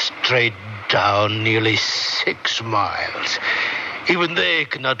 feet straight down, nearly 6 miles. Even they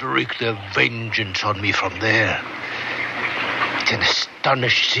cannot wreak their vengeance on me from there. It's an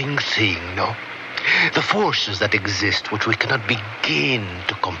astonishing thing, no? The forces that exist, which we cannot begin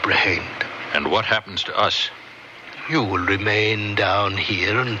to comprehend. And what happens to us? You will remain down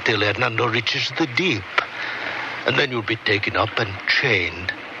here until Hernando reaches the deep. And then you'll be taken up and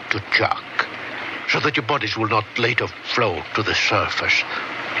chained to Jack, so that your bodies will not later float to the surface.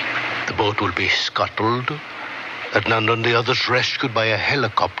 The boat will be scuttled, Hernando and the others rescued by a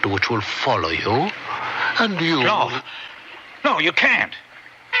helicopter which will follow you, and you... No, you can't.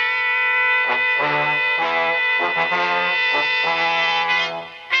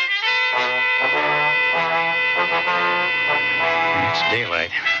 It's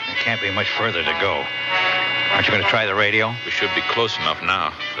daylight. There can't be much further to go. Aren't you going to try the radio? We should be close enough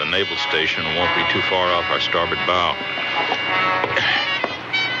now. The naval station won't be too far off our starboard bow.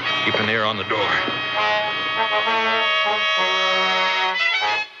 Keep an ear on the door.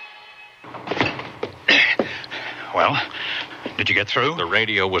 Well, did you get through? The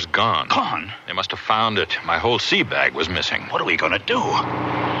radio was gone. Gone? They must have found it. My whole sea bag was missing. What are we going to do?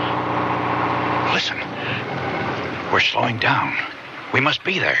 Listen. We're slowing down. We must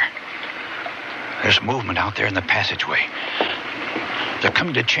be there. There's movement out there in the passageway. They're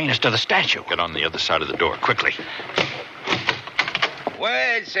coming to chain us to the statue. Get on the other side of the door, quickly.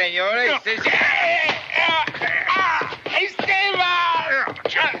 Well, senores,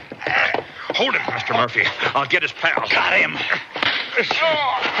 Hold him, Mr. Murphy. I'll get his pal. Got him.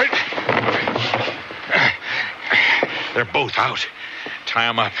 They're both out. Tie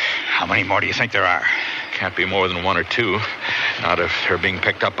them up. How many more do you think there are? Can't be more than one or two. Not if they're being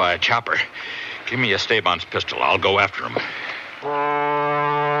picked up by a chopper. Give me a Stabon's pistol. I'll go after them.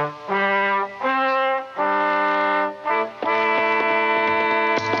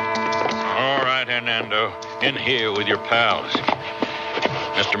 All right, Hernando. In here with your pals.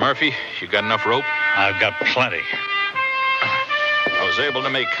 Mr. Murphy, you got enough rope? I've got plenty. I was able to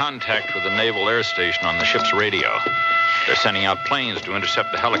make contact with the Naval Air Station on the ship's radio. They're sending out planes to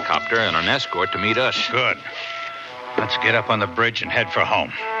intercept the helicopter and an escort to meet us. Good. Let's get up on the bridge and head for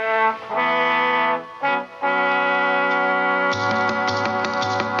home.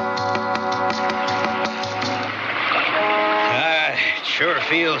 It sure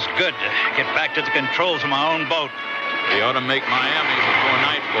feels good to get back to the controls of my own boat. We ought to make Miami before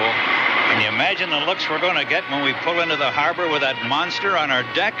nightfall. Can you imagine the looks we're going to get when we pull into the harbor with that monster on our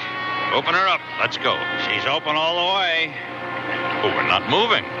deck? Open her up. Let's go. She's open all the way. But we're not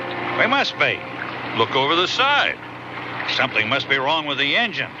moving. We must be. Look over the side. Something must be wrong with the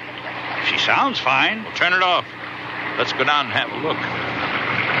engine. She sounds fine. Well, turn it off. Let's go down and have a look.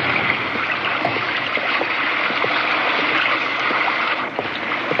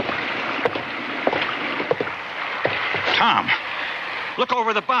 Tom, look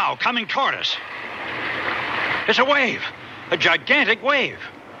over the bow, coming toward us. It's a wave. A gigantic wave.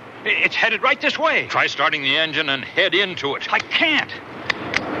 It's headed right this way. Try starting the engine and head into it. I can't.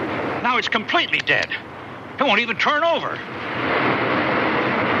 Now it's completely dead. It won't even turn over.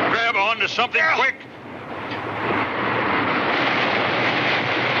 Grab onto something quick.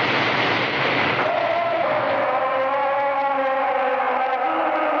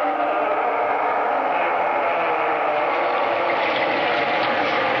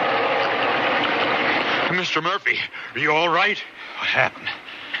 Mr. Murphy, are you all right? What happened?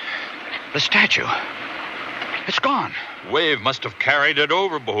 The statue. It's gone. Wave must have carried it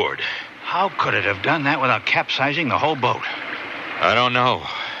overboard. How could it have done that without capsizing the whole boat? I don't know.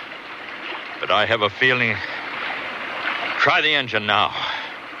 But I have a feeling. Try the engine now.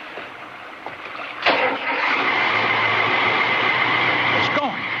 It's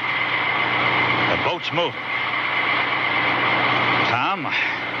going. The boat's moving. Tom,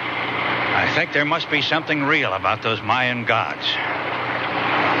 I think there must be something real about those Mayan gods.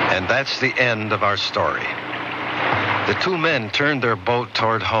 And that's the end of our story. The two men turned their boat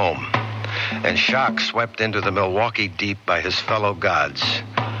toward home, and shock swept into the Milwaukee Deep by his fellow gods,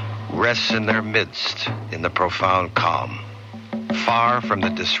 rests in their midst in the profound calm, far from the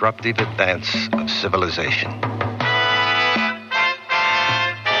disruptive advance of civilization.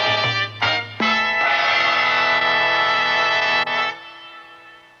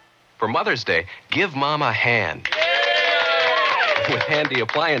 For Mother's Day, give Mom a hand. With handy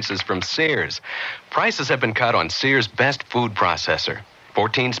appliances from Sears. Prices have been cut on Sears' best food processor,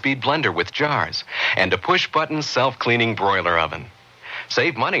 14-speed blender with jars, and a push-button self-cleaning broiler oven.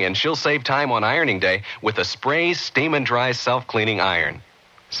 Save money and she'll save time on ironing day with a spray steam and dry self-cleaning iron.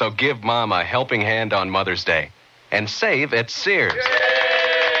 So give Mom a helping hand on Mother's Day. And save at Sears. Yay!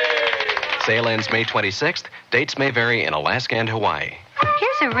 Sale ends May 26th. Dates may vary in Alaska and Hawaii.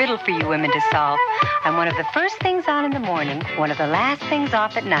 Here's a riddle for you women to solve. I'm one of the first things on in the morning, one of the last things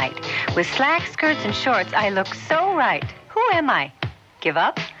off at night. With slacks, skirts, and shorts, I look so right. Who am I? Give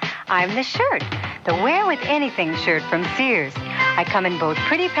up? I'm the shirt. The Wear With Anything shirt from Sears. I come in both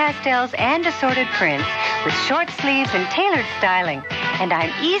pretty pastels and assorted prints with short sleeves and tailored styling. And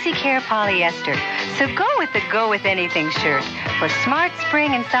I'm easy care polyester. So go with anything shirt. For smart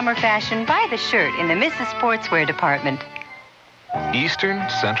spring and summer fashion, buy the shirt in the Mrs. Sportswear department. Eastern,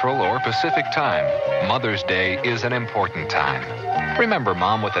 Central, or Pacific time, Mother's Day is an important time. Remember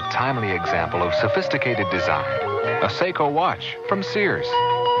Mom with a timely example of sophisticated design. A Seiko watch from Sears.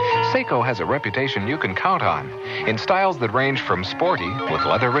 Seiko has a reputation you can count on in styles that range from sporty with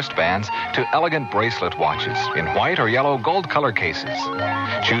leather wristbands to elegant bracelet watches in white or yellow gold color cases.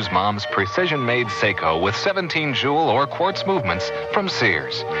 Choose Mom's precision-made Seiko with 17 jewel or quartz movements from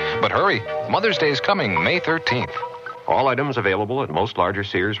Sears. But hurry, Mother's Day is coming May 13th. All items available at most larger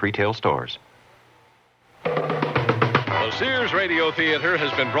Sears retail stores. The Sears Radio Theater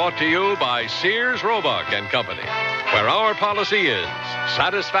has been brought to you by Sears Roebuck and Company, where our policy is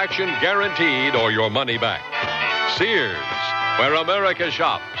satisfaction guaranteed or your money back. Sears, where America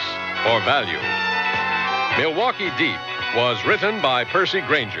shops for value. Milwaukee Deep was written by Percy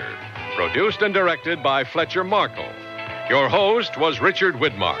Granger, produced and directed by Fletcher Markle. Your host was Richard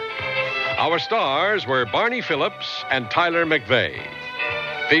Widmark. Our stars were Barney Phillips and Tyler McVeigh.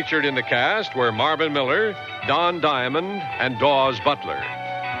 Featured in the cast were Marvin Miller, Don Diamond, and Dawes Butler.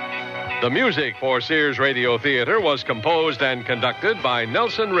 The music for Sears Radio Theater was composed and conducted by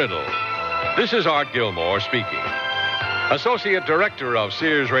Nelson Riddle. This is Art Gilmore speaking. Associate Director of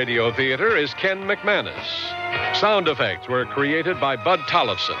Sears Radio Theater is Ken McManus. Sound effects were created by Bud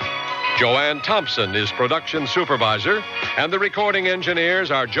Tollefson. Joanne Thompson is production supervisor, and the recording engineers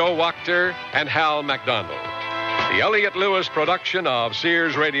are Joe Wachter and Hal McDonald. The Elliott Lewis production of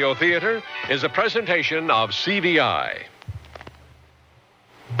Sears Radio Theater is a presentation of CVI.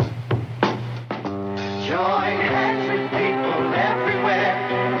 Join hands with people everywhere.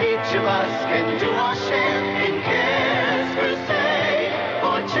 Each of us can do our share in Cares Crusade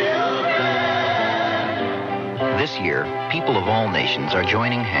for children. This year, people of all nations are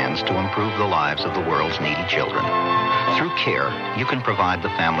joining hands to improve the lives of the world's needy children. Through CARE, you can provide the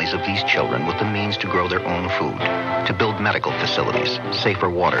families of these children with the means to grow their own food, to build medical facilities, safer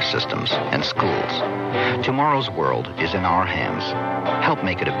water systems, and schools. Tomorrow's world is in our hands. Help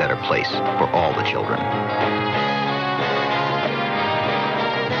make it a better place for all the children.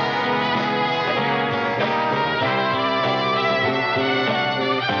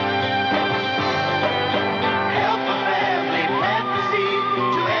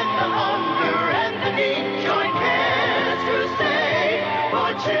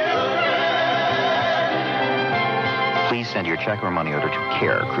 Send your check or money order to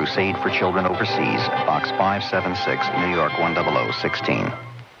CARE, Crusade for Children Overseas, Box 576, New York 10016.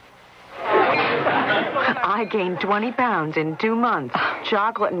 I gained 20 pounds in 2 months.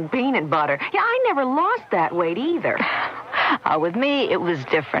 Chocolate and peanut butter. Yeah, I never lost that weight either. With me, it was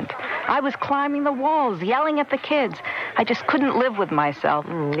different. I was climbing the walls, yelling at the kids. I just couldn't live with myself.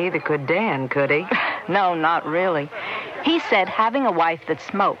 Neither could Dan, could he? No, not really. He said having a wife that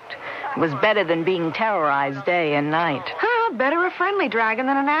smoked was better than being terrorized day and night. Better a friendly dragon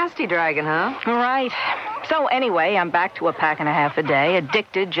than a nasty dragon, huh? Right. So anyway, I'm back to a pack and a half a day,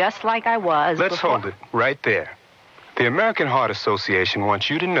 addicted just like I was Let's before. hold it right there. The American Heart Association wants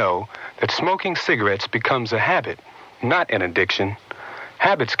you to know that smoking cigarettes becomes a habit, not an addiction.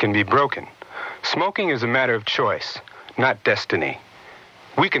 Habits can be broken. Smoking is a matter of choice, not destiny.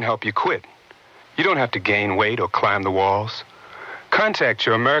 We can help you quit. You don't have to gain weight or climb the walls. Contact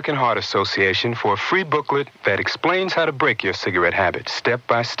your American Heart Association for a free booklet that explains how to break your cigarette habit step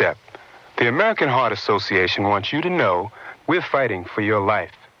by step. The American Heart Association wants you to know we're fighting for your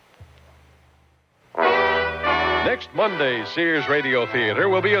life. Next Monday's Sears Radio Theater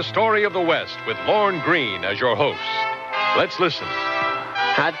will be A Story of the West with Lorne Green as your host. Let's listen.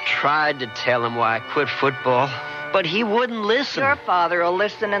 I tried to tell him why I quit football, but he wouldn't listen. Your father will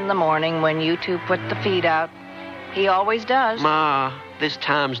listen in the morning when you two put the feed out. He always does. Ma, this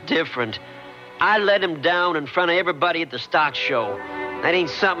time's different. I let him down in front of everybody at the stock show. That ain't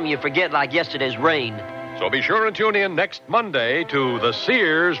something you forget like yesterday's rain. So be sure and tune in next Monday to the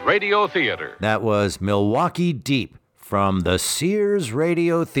Sears Radio Theater. That was Milwaukee Deep from the Sears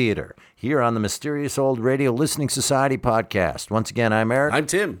Radio Theater here on the Mysterious Old Radio Listening Society podcast. Once again, I'm Eric. I'm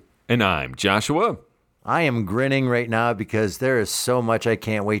Tim. And I'm Joshua. I am grinning right now because there is so much I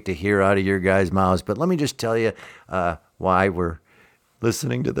can't wait to hear out of your guys' mouths. But let me just tell you why we're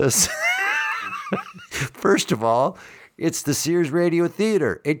listening to this. First of all, it's the Sears Radio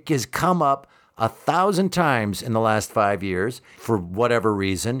Theater. It has come up 1,000 times in the last 5 years for whatever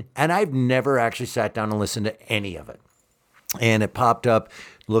reason, and I've never actually sat down and listened to any of it. And it popped up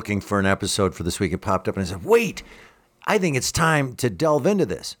looking for an episode for this week. It popped up and I said, wait, I think it's time to delve into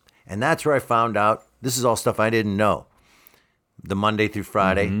this. And that's where I found out this is all stuff I didn't know. The Monday through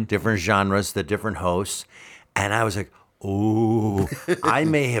Friday, different genres, the different hosts. And I was like, ooh, I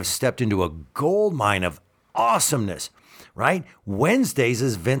may have stepped into a gold mine of awesomeness, right? Wednesdays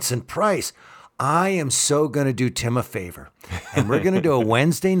is Vincent Price. I am so going to do Tim a favor. And we're going to do a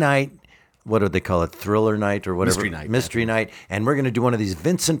Wednesday night, what do they call it, thriller night or whatever? Mystery night. And we're going to do one of these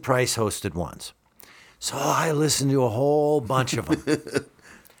Vincent Price hosted ones. So I listened to a whole bunch of them.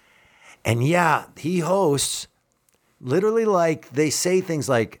 And yeah, he hosts literally like they say things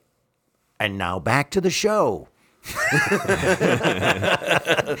like, and now back to the show.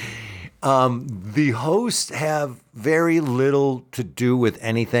 The hosts have very little to do with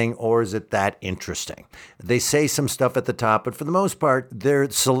anything, or is it that interesting? They say some stuff at the top, but for the most part, they're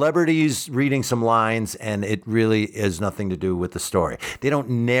celebrities reading some lines, and it really is nothing to do with the story. They don't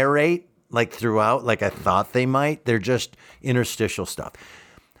narrate like throughout, like I thought they might. They're just interstitial stuff.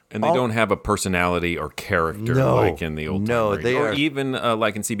 And they don't have a personality or character like in the old time. They or are, even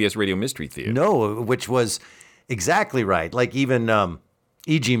like in CBS Radio Mystery Theater. No, which was exactly right. Like even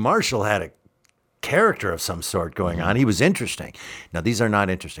E.G. Marshall had a character of some sort going on. He was interesting. Now, these are not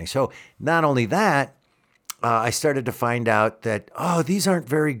interesting. So not only that, I started to find out that, these aren't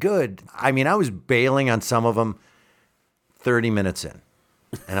very good. I mean, I was bailing on some of them 30 minutes in.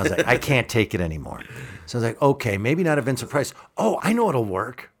 And I was like, I can't take it anymore. So I was like, okay, maybe not a Vincent Price. Oh, I know it'll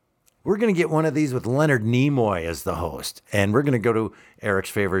work. We're going to get one of these with Leonard Nimoy as the host. And we're going to go to Eric's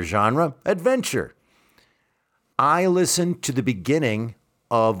favorite genre, adventure. I listened to the beginning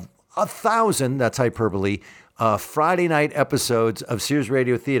of 1,000, that's hyperbole, Friday night episodes of Sears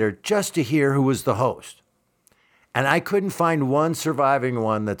Radio Theater just to hear who was the host. And I couldn't find one surviving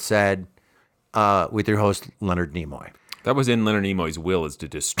one that said, with your host, Leonard Nimoy. That was in Leonard Nimoy's will, is to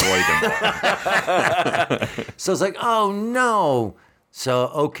destroy them all. So it's like, oh, no. So,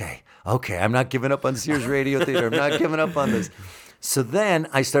 okay, I'm not giving up on Sears Radio Theater. I'm not giving up on this. So then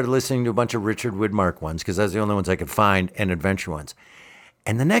I started listening to a bunch of Richard Widmark ones because that's the only ones I could find, and adventure ones.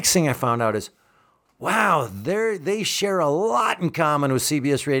 And the next thing I found out is, wow, they share a lot in common with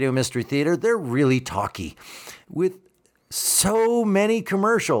CBS Radio Mystery Theater. They're really talky. With so many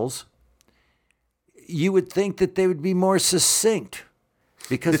commercials, you would think that they would be more succinct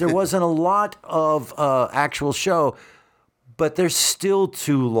because there wasn't a lot of actual show, but they're still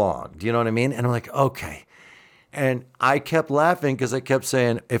too long. Do you know what I mean? And I'm like, okay. And I kept laughing because I kept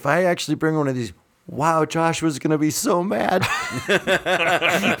saying, if I actually bring one of these, wow, Joshua's going to be so mad.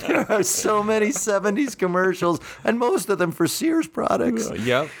 There are so many 70s commercials, and most of them for Sears products.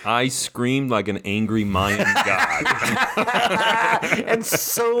 Yep. I screamed like an angry Mayan god. And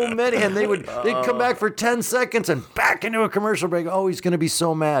so many. And they'd come back for 10 seconds and back into a commercial break. Oh, he's going to be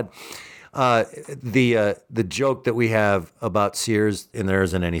so mad. The joke that we have about Sears, and there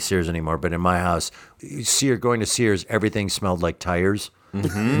isn't any Sears anymore, but in my house, going to Sears, everything smelled like tires.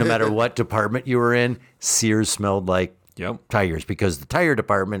 Mm-hmm. No matter what department you were in, Sears smelled like tires, because the tire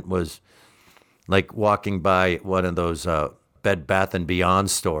department was like walking by one of those Bed Bath & Beyond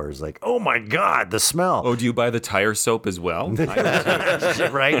stores. Like, oh my God, the smell. Oh, do you buy the tire soap as well?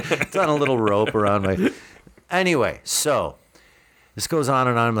 Right? It's on a little rope around my... Anyway, so this goes on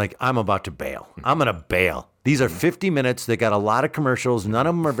and on. I'm like, I'm about to bail. I'm going to bail. These are 50 minutes. They got a lot of commercials. None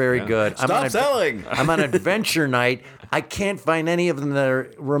of them are very good. Stop selling. I'm on adventure night. I can't find any of them that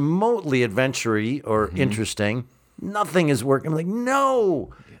are remotely adventure-y or interesting. Nothing is working. I'm like,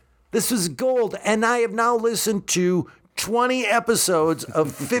 no, this is gold. And I have now listened to 20 episodes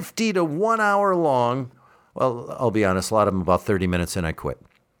of 50 to 1 hour long. Well, I'll be honest, a lot of them about 30 minutes in, I quit.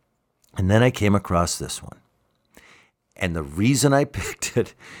 And then I came across this one. And the reason I picked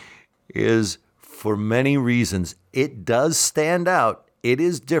it is for many reasons. It does stand out. It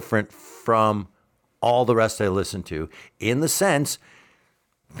is different from all the rest I listen to, in the sense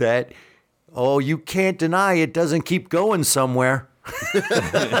that, you can't deny it doesn't keep going somewhere.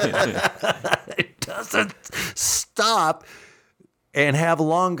 It doesn't stop and have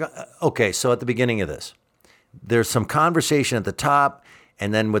long... Okay, so at the beginning of this, there's some conversation at the top,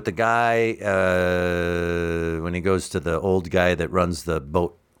 and then with the guy, when he goes to the old guy that runs the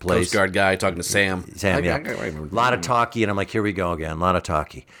boat place. Coast Guard guy talking to Sam. Yeah. A lot of talkie, and I'm like, here we go again, a lot of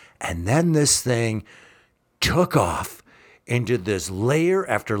talkie. And then this thing took off into this layer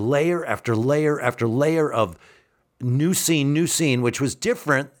after layer after layer after layer of new scene, which was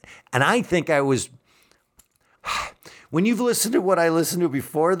different. And I think I was... When you've listened to what I listened to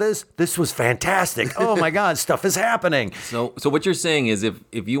before this was fantastic. Oh my God, stuff is happening. So what you're saying is if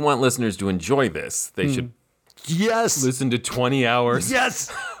you want listeners to enjoy this, they should listen to 20 hours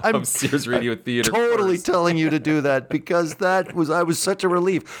of Sears Radio Theater. Totally telling you to do that, because I was such a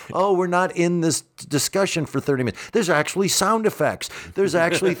relief. Oh, we're not in this discussion for 30 minutes. There's actually sound effects. There's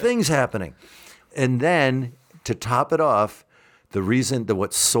actually things happening. And then to top it off, the reason that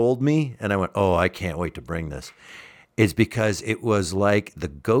what sold me, and I went, oh, I can't wait to bring this, is because it was like the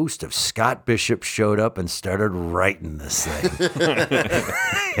ghost of Scott Bishop showed up and started writing this thing.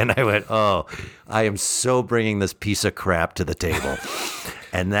 And I went, oh, I am so bringing this piece of crap to the table.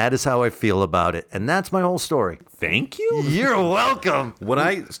 And that is how I feel about it. And that's my whole story. Thank you. You're welcome. When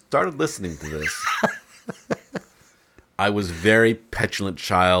I started listening to this, I was very petulant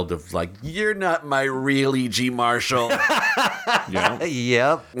child of like, you're not my real E.G. Marshall.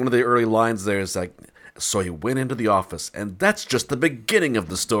 Yep. One of the early lines there is like, so he went into the office, and that's just the beginning of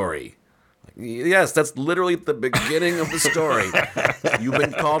the story. Yes, that's literally the beginning of the story. You've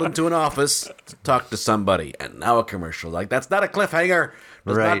been called into an office to talk to somebody, and now a commercial. Like, that's not a cliffhanger.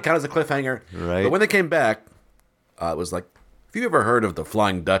 Does not count as a cliffhanger. Right. But when they came back, it was like, have you ever heard of the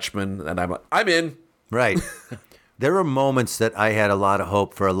Flying Dutchman? And I'm like, I'm in. Right. There were moments that I had a lot of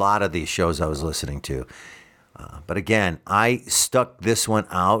hope for a lot of these shows I was listening to. But again, I stuck this one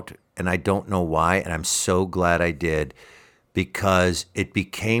out, and I don't know why, and I'm so glad I did, because it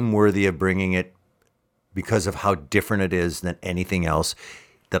became worthy of bringing it because of how different it is than anything else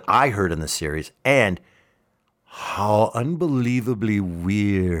that I heard in the series, and how unbelievably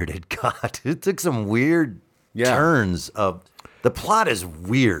weird it got. It took some weird turns of... The plot is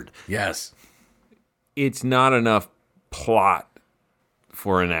weird. Yes. It's not enough plot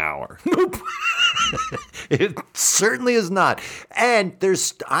for an hour. Nope. It certainly is not. And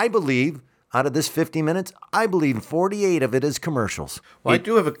there's, I believe, out of this 50 minutes, I believe 48 of it is commercials. Well, I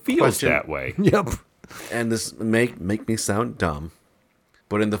do have a feels question. that way. Yep. And this make me sound dumb,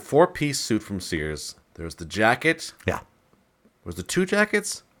 but in the 4-piece suit from Sears, there's the jacket. Yeah. Was the 2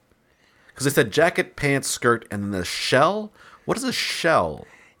 jackets? Because they said jacket, pants, skirt, and then the shell. What is a shell?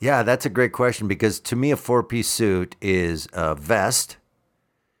 Yeah, that's a great question, because to me a 4-piece suit is a vest,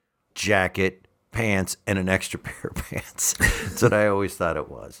 jacket, pants, and an extra pair of pants. That's what I always thought it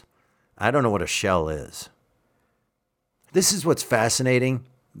was. I don't know what a shell is. This is what's fascinating.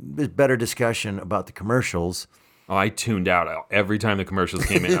 There's better discussion about the commercials. Oh, I tuned out every time the commercials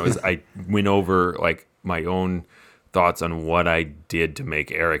came in. I went over like my own thoughts on what I did to make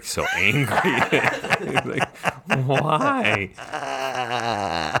Eric so angry. Like, why?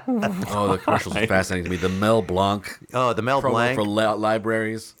 Oh, the commercials are fascinating to me. The Mel Blanc. Oh, the Mel Blanc for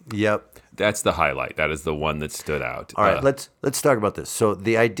libraries. Yep. That's the highlight. That is the one that stood out. All right, let's talk about this. So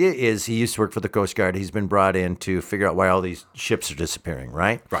the idea is he used to work for the Coast Guard. He's been brought in to figure out why all these ships are disappearing,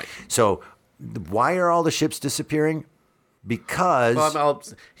 right? Right. So why are all the ships disappearing? Because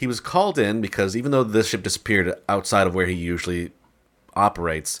he was called in because even though this ship disappeared outside of where he usually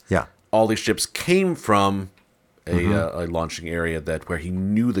operates, all these ships came from a launching area where he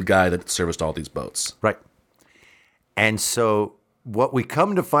knew the guy that serviced all these boats. Right. And so what we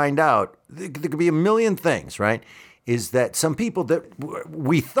come to find out, there could be a million things, right, is that some people that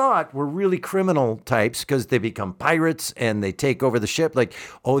we thought were really criminal types because they become pirates and they take over the ship, like,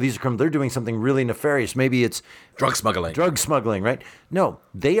 oh, these are criminals, they're doing something really nefarious. Maybe it's drug smuggling, right? No,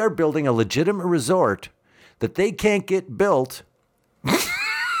 they are building a legitimate resort that they can't get built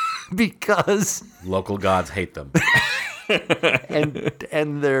because local gods hate them.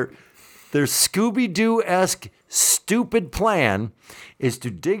 and their Scooby-Doo-esque stupid plan is to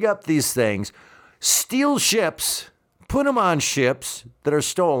dig up these things, steal ships, put them on ships that are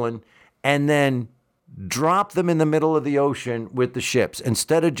stolen, and then drop them in the middle of the ocean with the ships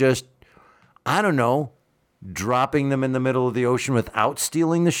instead of just, I don't know, dropping them in the middle of the ocean without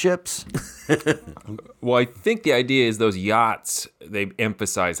stealing the ships. Well, I think the idea is those yachts, they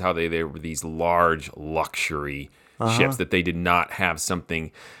emphasize how they were these large luxury ships, that they did not have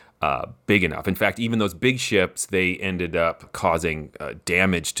something big enough. In fact, even those big ships, they ended up causing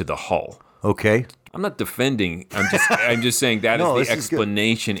damage to the hull. Okay. I'm not defending. I'm just saying that is the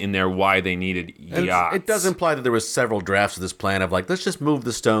explanation in there why they needed yachts. It does imply that there was several drafts of this plan of like, let's just move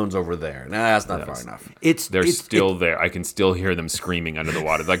the stones over there. Nah, that's not far enough. They're still there. I can still hear them screaming under the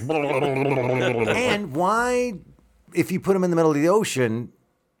water, like. And why, if you put them in the middle of the ocean,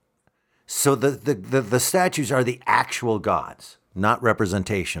 so the statues are the actual gods, not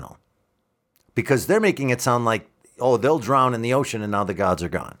representational, because they're making it sound like, oh, they'll drown in the ocean and now the gods are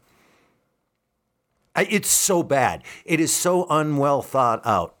gone. It's so bad. It is so unwell thought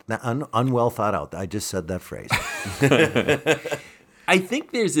out. Unwell thought out. I just said that phrase. I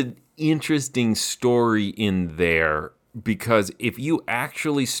think there's an interesting story in there because if you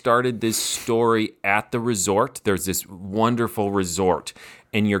actually started this story at the resort, there's this wonderful resort,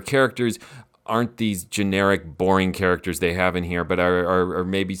 and your characters aren't these generic, boring characters they have in here, but are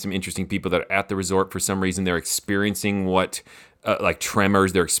maybe some interesting people that are at the resort for some reason. They're experiencing what... like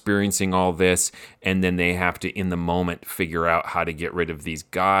tremors, they're experiencing all this, and then they have to, in the moment, figure out how to get rid of these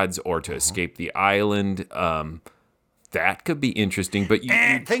gods or to escape the island. That could be interesting, but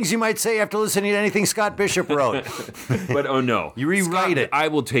things you might say after listening to anything Scott Bishop wrote. But oh no, you rewrite it. I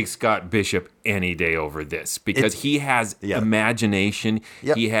will take Scott Bishop any day over this because he has imagination,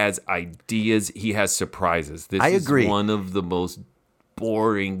 he has ideas, he has surprises. This is one of the most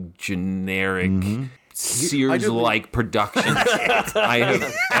boring, generic. Sears-like productions I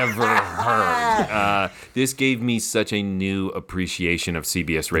have ever heard. This gave me such a new appreciation of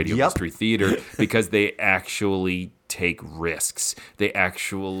CBS Radio Mystery Theater because they actually take risks. They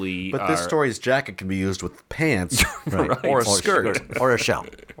actually But this story's jacket can be used with pants or a skirt. Or a shell.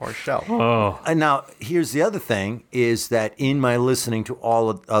 Or a shell. Oh. And now, here's the other thing, is that in my listening to all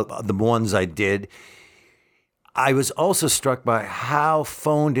of the ones I did, I was also struck by how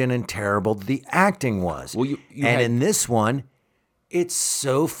phoned in and terrible the acting was. Well, in this one, It's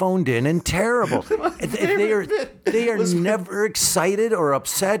so phoned in and terrible. They are never excited or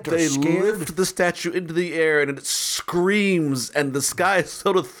upset or scared. They lift the statue into the air and it screams, and the sky is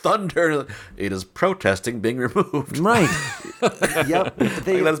filled with thunder. It is protesting being removed. Right. Yep. That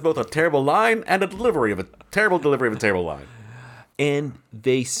is both a terrible line and a terrible delivery of a terrible line. And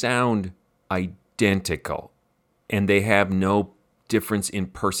they sound identical, and they have no difference in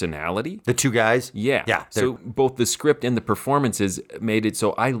personality. The two guys? Yeah. Yeah. So both the script and the performances made it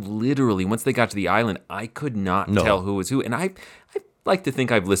so I literally, once they got to the island, I could not tell who was who. And I like to think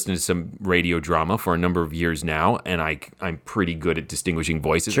I've listened to some radio drama for a number of years now, and I'm pretty good at distinguishing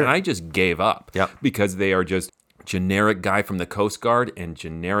voices. Sure. And I just gave up because they are just generic guy from the Coast Guard and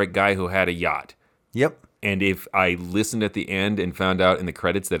generic guy who had a yacht. Yep. And if I listened at the end and found out in the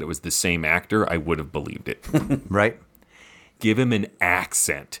credits that it was the same actor, I would have believed it. Right. Give him an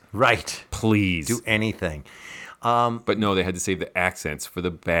accent. Right. Please. Do anything. But no, they had to save the accents for the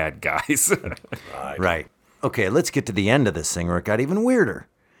bad guys. Right. Okay, let's get to the end of this thing where it got even weirder.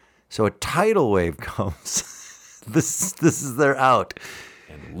 So a tidal wave comes. This is their out.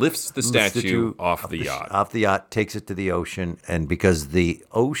 And lifts the statue off the yacht. Off the yacht, takes it to the ocean. And because the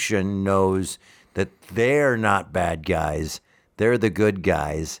ocean knows that they're not bad guys, they're the good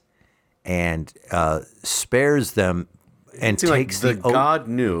guys, and spares them. And takes like God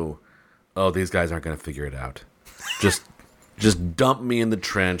knew, these guys aren't going to figure it out. Just dump me in the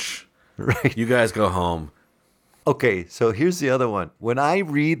trench. Right. You guys go home. Okay, so here's the other one. When I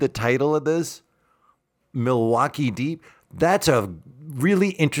read the title of this, Milwaukee Deep, that's a really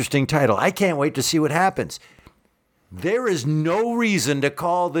interesting title. I can't wait to see what happens. There is no reason to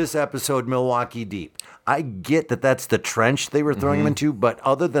call this episode Milwaukee Deep. I get that that's the trench they were throwing him into, but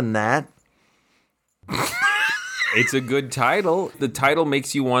other than that... It's a good title. The title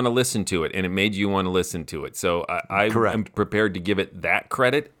makes you want to listen to it, and it made you want to listen to it. So I am prepared to give it that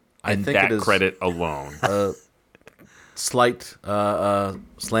credit and that credit alone. Slight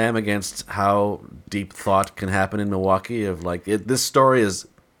slam against how deep thought can happen in Milwaukee. Of like, this story is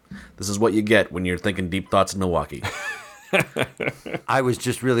what you get when you're thinking deep thoughts in Milwaukee. I was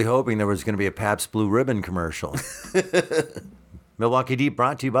just really hoping there was going to be a Pabst Blue Ribbon commercial. Milwaukee Deep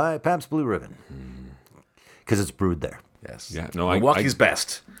brought to you by Pabst Blue Ribbon. Because it's brewed there. Yes. Yeah. No, Milwaukee's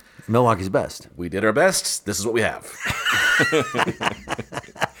best. Milwaukee's best. We did our best. This is what we have.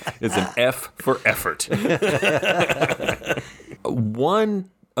 It's an F for effort. One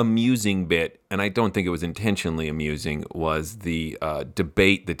amusing bit, and I don't think it was intentionally amusing, was the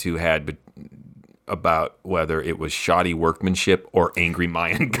debate the two had about whether it was shoddy workmanship or angry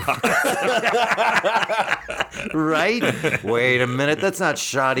Mayan gods. Right? Wait a minute, that's not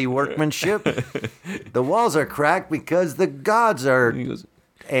shoddy workmanship. The walls are cracked because the gods are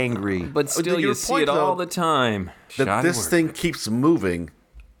angry. But still, you see it all the time. That this thing keeps moving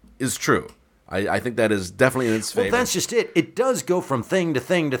is true. I think that is definitely in its favor. Well, that's just it. It does go from thing to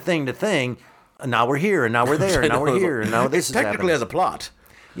thing to thing to thing. And now we're here, and now we're there, and now we're here, and now this is happening. Technically has a plot.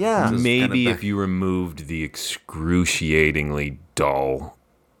 Yeah. Maybe if you removed the excruciatingly dull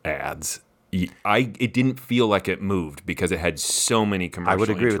ads, it didn't feel like it moved because it had so many commercial I would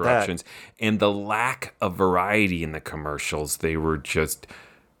agree interruptions. with that. And the lack of variety in the commercials, they were just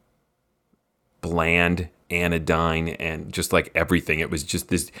bland, anodyne, and just like everything. It was just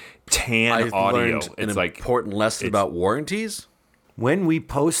this tan audio. It's like important lesson about warranties. When we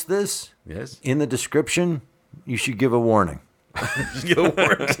post this, in the description, you should give a warning. Give a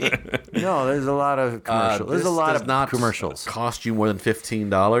warranty. No, there's a lot of commercials. There's a lot of commercials. Cost you more than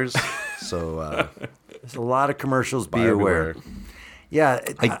 $15. So there's a lot of commercials. Be aware. Yeah,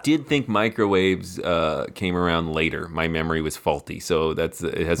 I did think microwaves came around later. My memory was faulty, so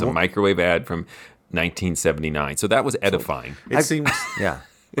it has a microwave ad from 1979. So that was edifying. It seems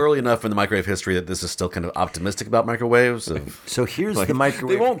early enough in the microwave history that this is still kind of optimistic about microwaves. So here's the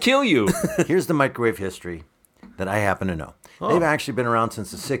microwave. They won't kill you. Here's the microwave history that I happen to know. They've actually been around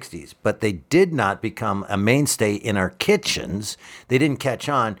since the 60s, but they did not become a mainstay in our kitchens. They didn't catch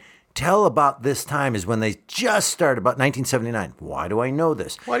on till about this time is when they just started, about 1979. Why do I know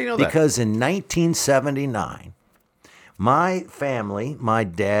this? Why do you know that? Because in 1979, my family, my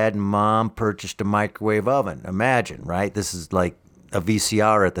dad and mom purchased a microwave oven. Imagine, right? This is like a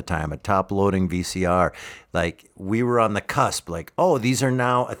VCR at the time, a top-loading VCR. Like, we were on the cusp, like, oh, these are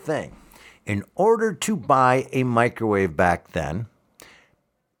now a thing. In order to buy a microwave back then,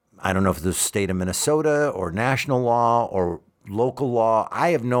 I don't know if it was the state of Minnesota or national law or local law, I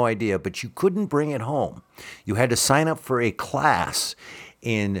have no idea, but you couldn't bring it home. You had to sign up for a class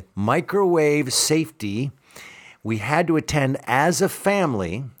in microwave safety. We had to attend as a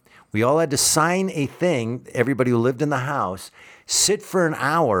family. We all had to sign a thing, everybody who lived in the house, sit for an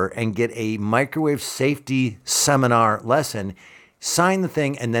hour and get a microwave safety seminar lesson, sign the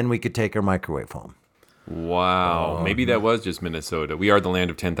thing, and then we could take our microwave home. Wow. Maybe that was just Minnesota. We are the land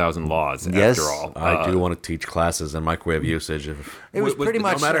of 10,000 laws, Yes. after all. I do want to teach classes in microwave usage. It was pretty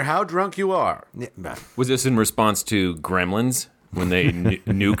much... No matter how drunk you are. Was this in response to Gremlins? When they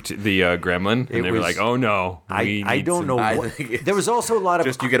nuked the gremlin, and they were like, "Oh no, I don't know." There was also a lot of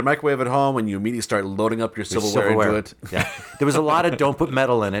you get a microwave at home, and you immediately start loading up your silverware into it. Yeah, there was a lot of don't put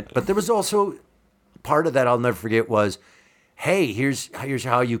metal in it, but there was also part of that I'll never forget was, hey, here's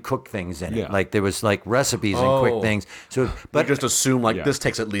how you cook things in it. Like there was like recipes and quick things. So, but just assume this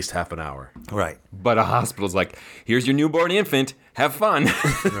takes at least half an hour, right? But a hospital's like, here's your newborn infant. Have fun,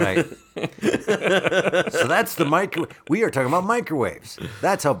 right? So that's the microwave. We are talking about microwaves.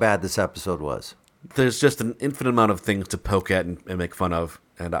 That's how bad this episode was. There's just an infinite amount of things to poke at and make fun of,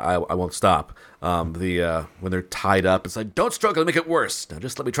 and I won't stop. When they're tied up, it's like, don't struggle to make it worse. Now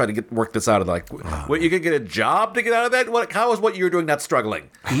just let me try to work this out of what, you can get a job to get out of that? How is what you're doing not struggling?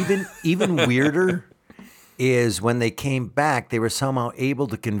 Even weirder is when they came back, they were somehow able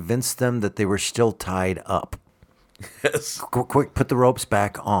to convince them that they were still tied up. Yes. Quick, put the ropes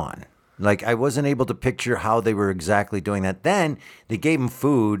back on. Like, I wasn't able to picture how they were exactly doing that. Then they gave them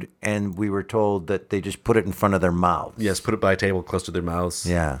food, and we were told that they just put it in front of their mouths. Yes, put it by a table close to their mouths.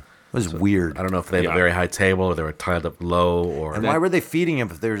 Yeah. It was weird. I don't know if they had a very high table or they were tied up low. And why were they feeding him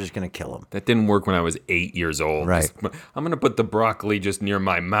if they were just going to kill him? That didn't work when I was 8 years old. Right. I'm going to put the broccoli just near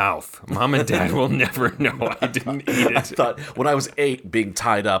my mouth. Mom and Dad will never know I didn't eat it. I thought when I was 8 being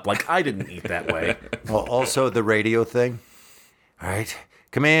tied up, I didn't eat that way. Well, also the radio thing. All right.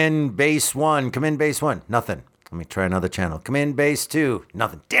 Come in, base 1. Come in, base 1. Nothing. Let me try another channel. Come in, base 2.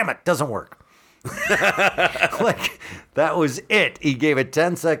 Nothing. Damn it. Doesn't work. That was it. He gave it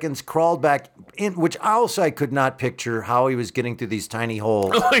 10 seconds, crawled back in, which also I could not picture how he was getting through these tiny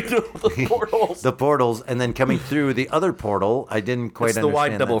holes. I know, the portals. The portals, and then coming through the other portal. I didn't quite understand the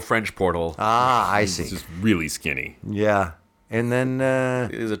wide double that. French portal. Ah, I see. It's just really skinny. Yeah. And then...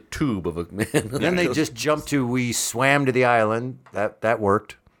 it is a tube of a man. Then they just jumped to, we swam to the island. That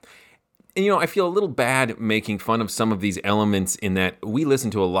worked. And, I feel a little bad making fun of some of these elements in that we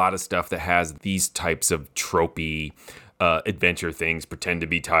listen to a lot of stuff that has these types of tropey adventure things, pretend to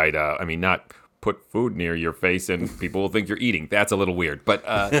be tied up. I mean, not put food near your face and people will think you're eating. That's a little weird. But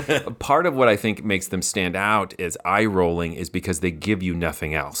part of what I think makes them stand out as eye-rolling is because they give you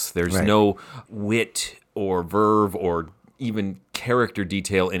nothing else. There's no wit or verve or even character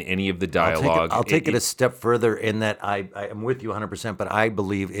detail in any of the dialogue. I'll take it a step further in that I am with you 100%, but I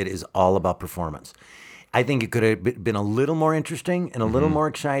believe it is all about performance. I think it could have been a little more interesting and a little more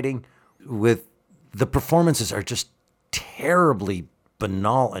exciting. With the performances are just terribly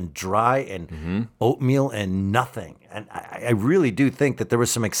banal and dry and oatmeal and nothing. And I really do think that there was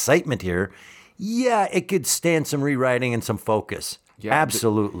some excitement here. Yeah, it could stand some rewriting and some focus. Yeah,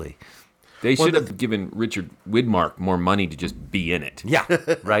 absolutely. They should have given Richard Widmark more money to just be in it. Yeah,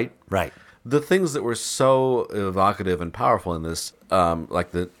 right. The things that were so evocative and powerful in this,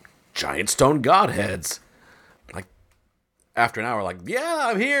 like the giant stone godheads, like after an hour, yeah,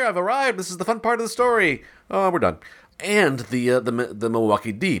 I'm here, I've arrived, this is the fun part of the story. Oh, we're done. And the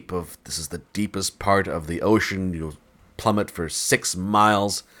Milwaukee Deep, this is the deepest part of the ocean. You'll plummet for 6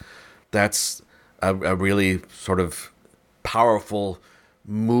 miles. That's a really sort of powerful,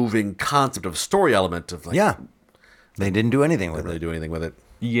 moving concept of story element of they didn't do anything with it.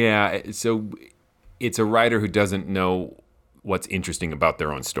 Yeah, so it's a writer who doesn't know what's interesting about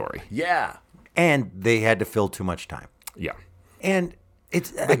their own story. Yeah. And they had to fill too much time. Yeah. And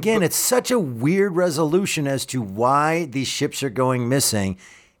it's such a weird resolution as to why these ships are going missing.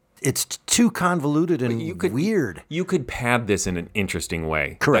 It's too convoluted and weird. You could pad this in an interesting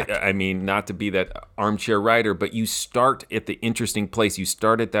way. Correct. I mean, not to be that armchair writer, but you start at the interesting place. You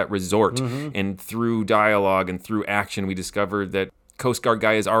start at that resort, and through dialogue and through action, we discover that Coast Guard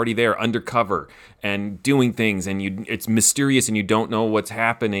guy is already there, undercover, and doing things, and it's mysterious, and you don't know what's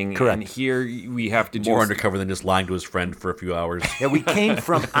happening. Correct. And here we have to more undercover than just lying to his friend for a few hours. Yeah, we came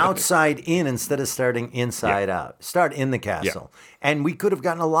from outside in instead of starting inside out. Start in the castle, and we could have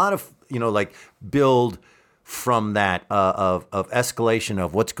gotten a lot of build from that of escalation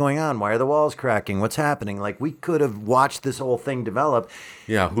of what's going on, why are the walls cracking, what's happening. Like we could have watched this whole thing develop.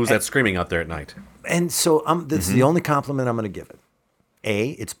 Yeah, who's that screaming out there at night? And so this is the only compliment I'm going to give it. A,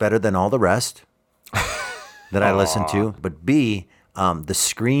 it's better than all the rest that I listened to. But B, the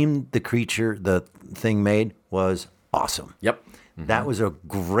scream the creature, the thing made was awesome. Yep. That was a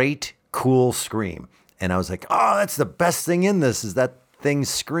great, cool scream. And I was like, oh, that's the best thing in this is that things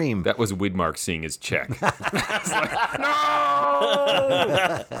scream. That was Widmark seeing his check.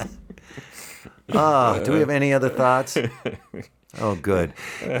 Do we have any other thoughts? Oh, good.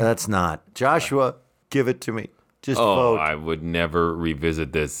 That's not. Joshua, give it to me. Just vote. I would never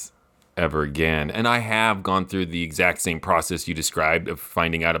revisit this ever again. And I have gone through the exact same process you described of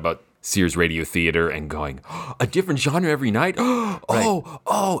finding out about Sears Radio Theater and going, a different genre every night?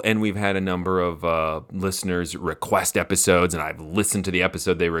 And we've had a number of listeners request episodes, and I've listened to the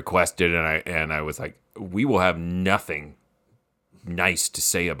episode they requested, and I was like, we will have nothing nice to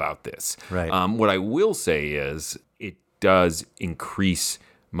say about this. Right. What I will say is it does increase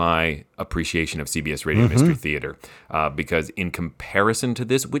my appreciation of CBS Radio Mystery Theater because in comparison to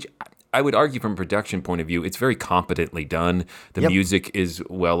this, which I would argue from a production point of view, it's very competently done. The music is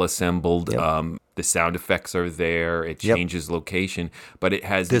well assembled. The sound effects are there. It changes location, but it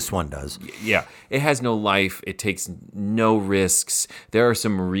has... This one does. Yeah. It has no life. It takes no risks. There are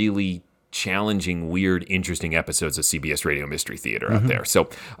some really challenging, weird, interesting episodes of CBS Radio Mystery Theater out there. So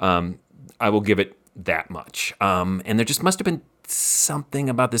I will give it that much. And there just must have been something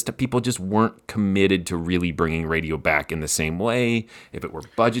about this that people just weren't committed to really bringing radio back in the same way. If it were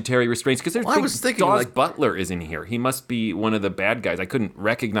budgetary restraints, because I was thinking, Dawes Butler is in here. He must be one of the bad guys. I couldn't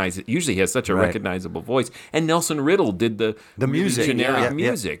recognize it. Usually he has such a recognizable voice. And Nelson Riddle did the music, really generic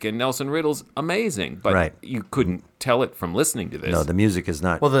music. And Nelson Riddle's amazing, but you couldn't tell it from listening to this. No, the music is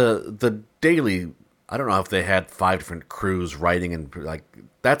not. Well, the daily, I don't know if they had 5 different crews writing, and like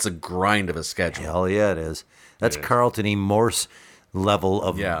that's a grind of a schedule. Hell yeah, it is. That's Carlton E. Morse level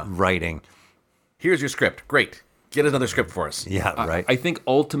of writing. Here's your script. Great. Get another script for us. Yeah, right. I think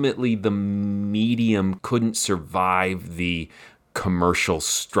ultimately the medium couldn't survive the commercial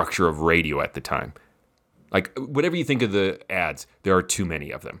structure of radio at the time. Like, whatever you think of the ads, there are too many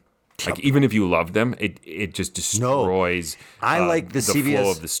of them. Like, even if you love them, it just destroys I like the CBS,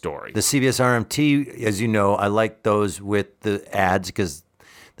 flow of the story. The CBS RMT, as you know, I like those with the ads because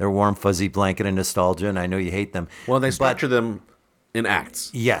they're warm, fuzzy blanket and nostalgia, and I know you hate them. Well, they structure them in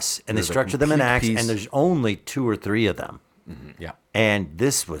acts. Yes, and they structure them in acts, and there's only 2 or 3 of them. Yeah. And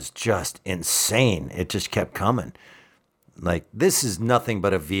this was just insane. It just kept coming. Like, this is nothing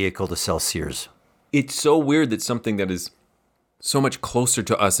but a vehicle to sell Sears. It's so weird that something that is so much closer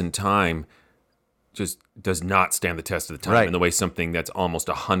to us in time just does not stand the test of the time in the way something that's almost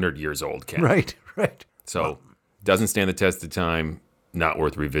 100 years old can. Right. So, doesn't stand the test of time, not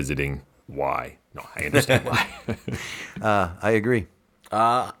worth revisiting. Why? No, I understand why. I agree.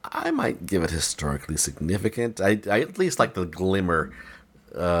 I might give it historically significant. I at least like the glimmer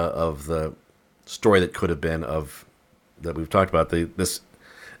of the story that could have been that we've talked about, this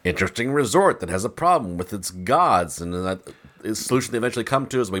interesting resort that has a problem with its gods, and the solution they eventually come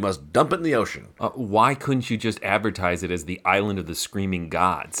to is we must dump it in the ocean. Why couldn't you just advertise it as the Island of the Screaming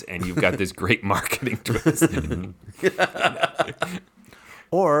Gods, and you've got this great marketing twist?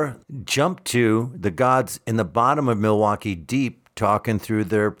 Or jump to the gods in the bottom of Milwaukee Deep talking through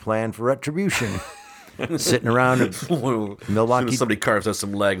their plan for retribution. Sitting around Milwaukee. As soon as somebody carves us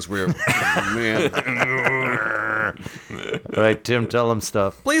some legs, we're... man. All right, Tim, tell them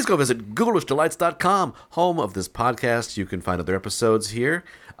stuff. Please go visit GhoulishDelights.com, home of this podcast. You can find other episodes here.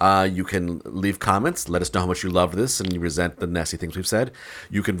 You can leave comments. Let us know how much you love this and you resent the nasty things we've said.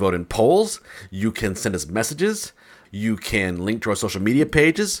 You can vote in polls. You can send us messages. You can link to our social media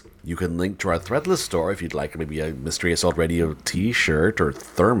pages. You can link to our Threadless store if you'd like maybe a Mystery Assault Radio t-shirt or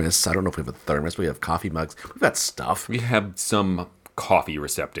thermos. I don't know if we have a thermos. We have coffee mugs. We've got stuff. We have some coffee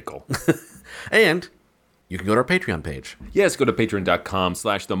receptacle. And you can go to our Patreon page. Yes, go to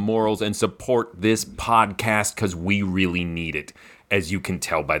patreon.com/themorals and support this podcast because we really need it, as you can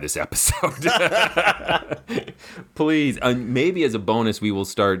tell by this episode. Please, maybe as a bonus, we will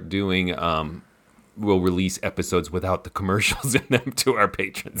start doing... we'll release episodes without the commercials in them to our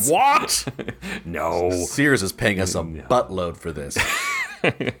patrons. What? No. Sears is paying us a buttload for this.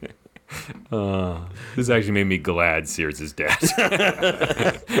 This actually made me glad Sears is dead.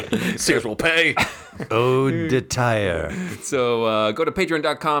 Sears will pay. Ode to tire. So go to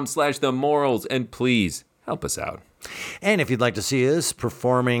patreon.com/themorals and please help us out. And if you'd like to see us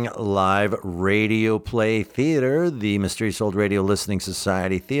performing live radio play theater, the Mystery Sold Radio Listening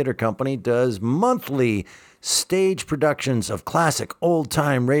Society Theater Company does monthly stage productions of classic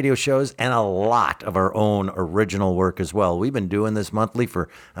old-time radio shows and a lot of our own original work as well. We've been doing this monthly for,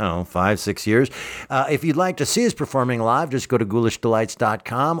 5-6 years. If you'd like to see us performing live, just go to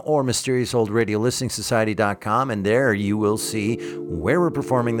GhoulishDelights.com or MysteriousOldRadioListeningSociety.com, and there you will see where we're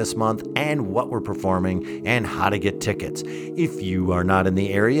performing this month and what we're performing and how to get tickets. If you are not in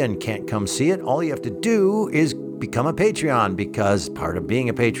the area and can't come see it, all you have to do is become a Patreon, because part of being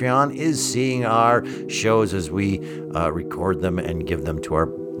a Patreon is seeing our shows as we record them and give them to our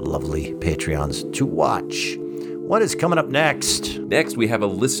lovely Patreons to watch. What is coming up next? Next, we have a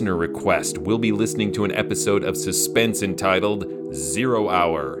listener request. We'll be listening to an episode of Suspense entitled 0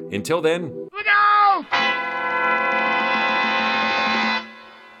 Hour. Until then... Look out!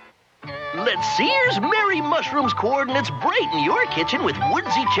 Let Sears Merry Mushrooms coordinates brighten your kitchen with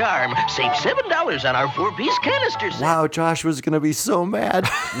woodsy charm. Save $7 on our 4-piece canister set. Wow, Josh was going to be so mad.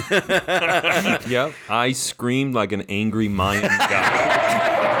 Yep, I screamed like an angry Mayan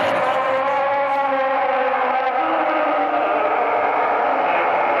guy.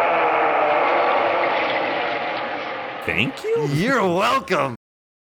 Thank you. You're welcome.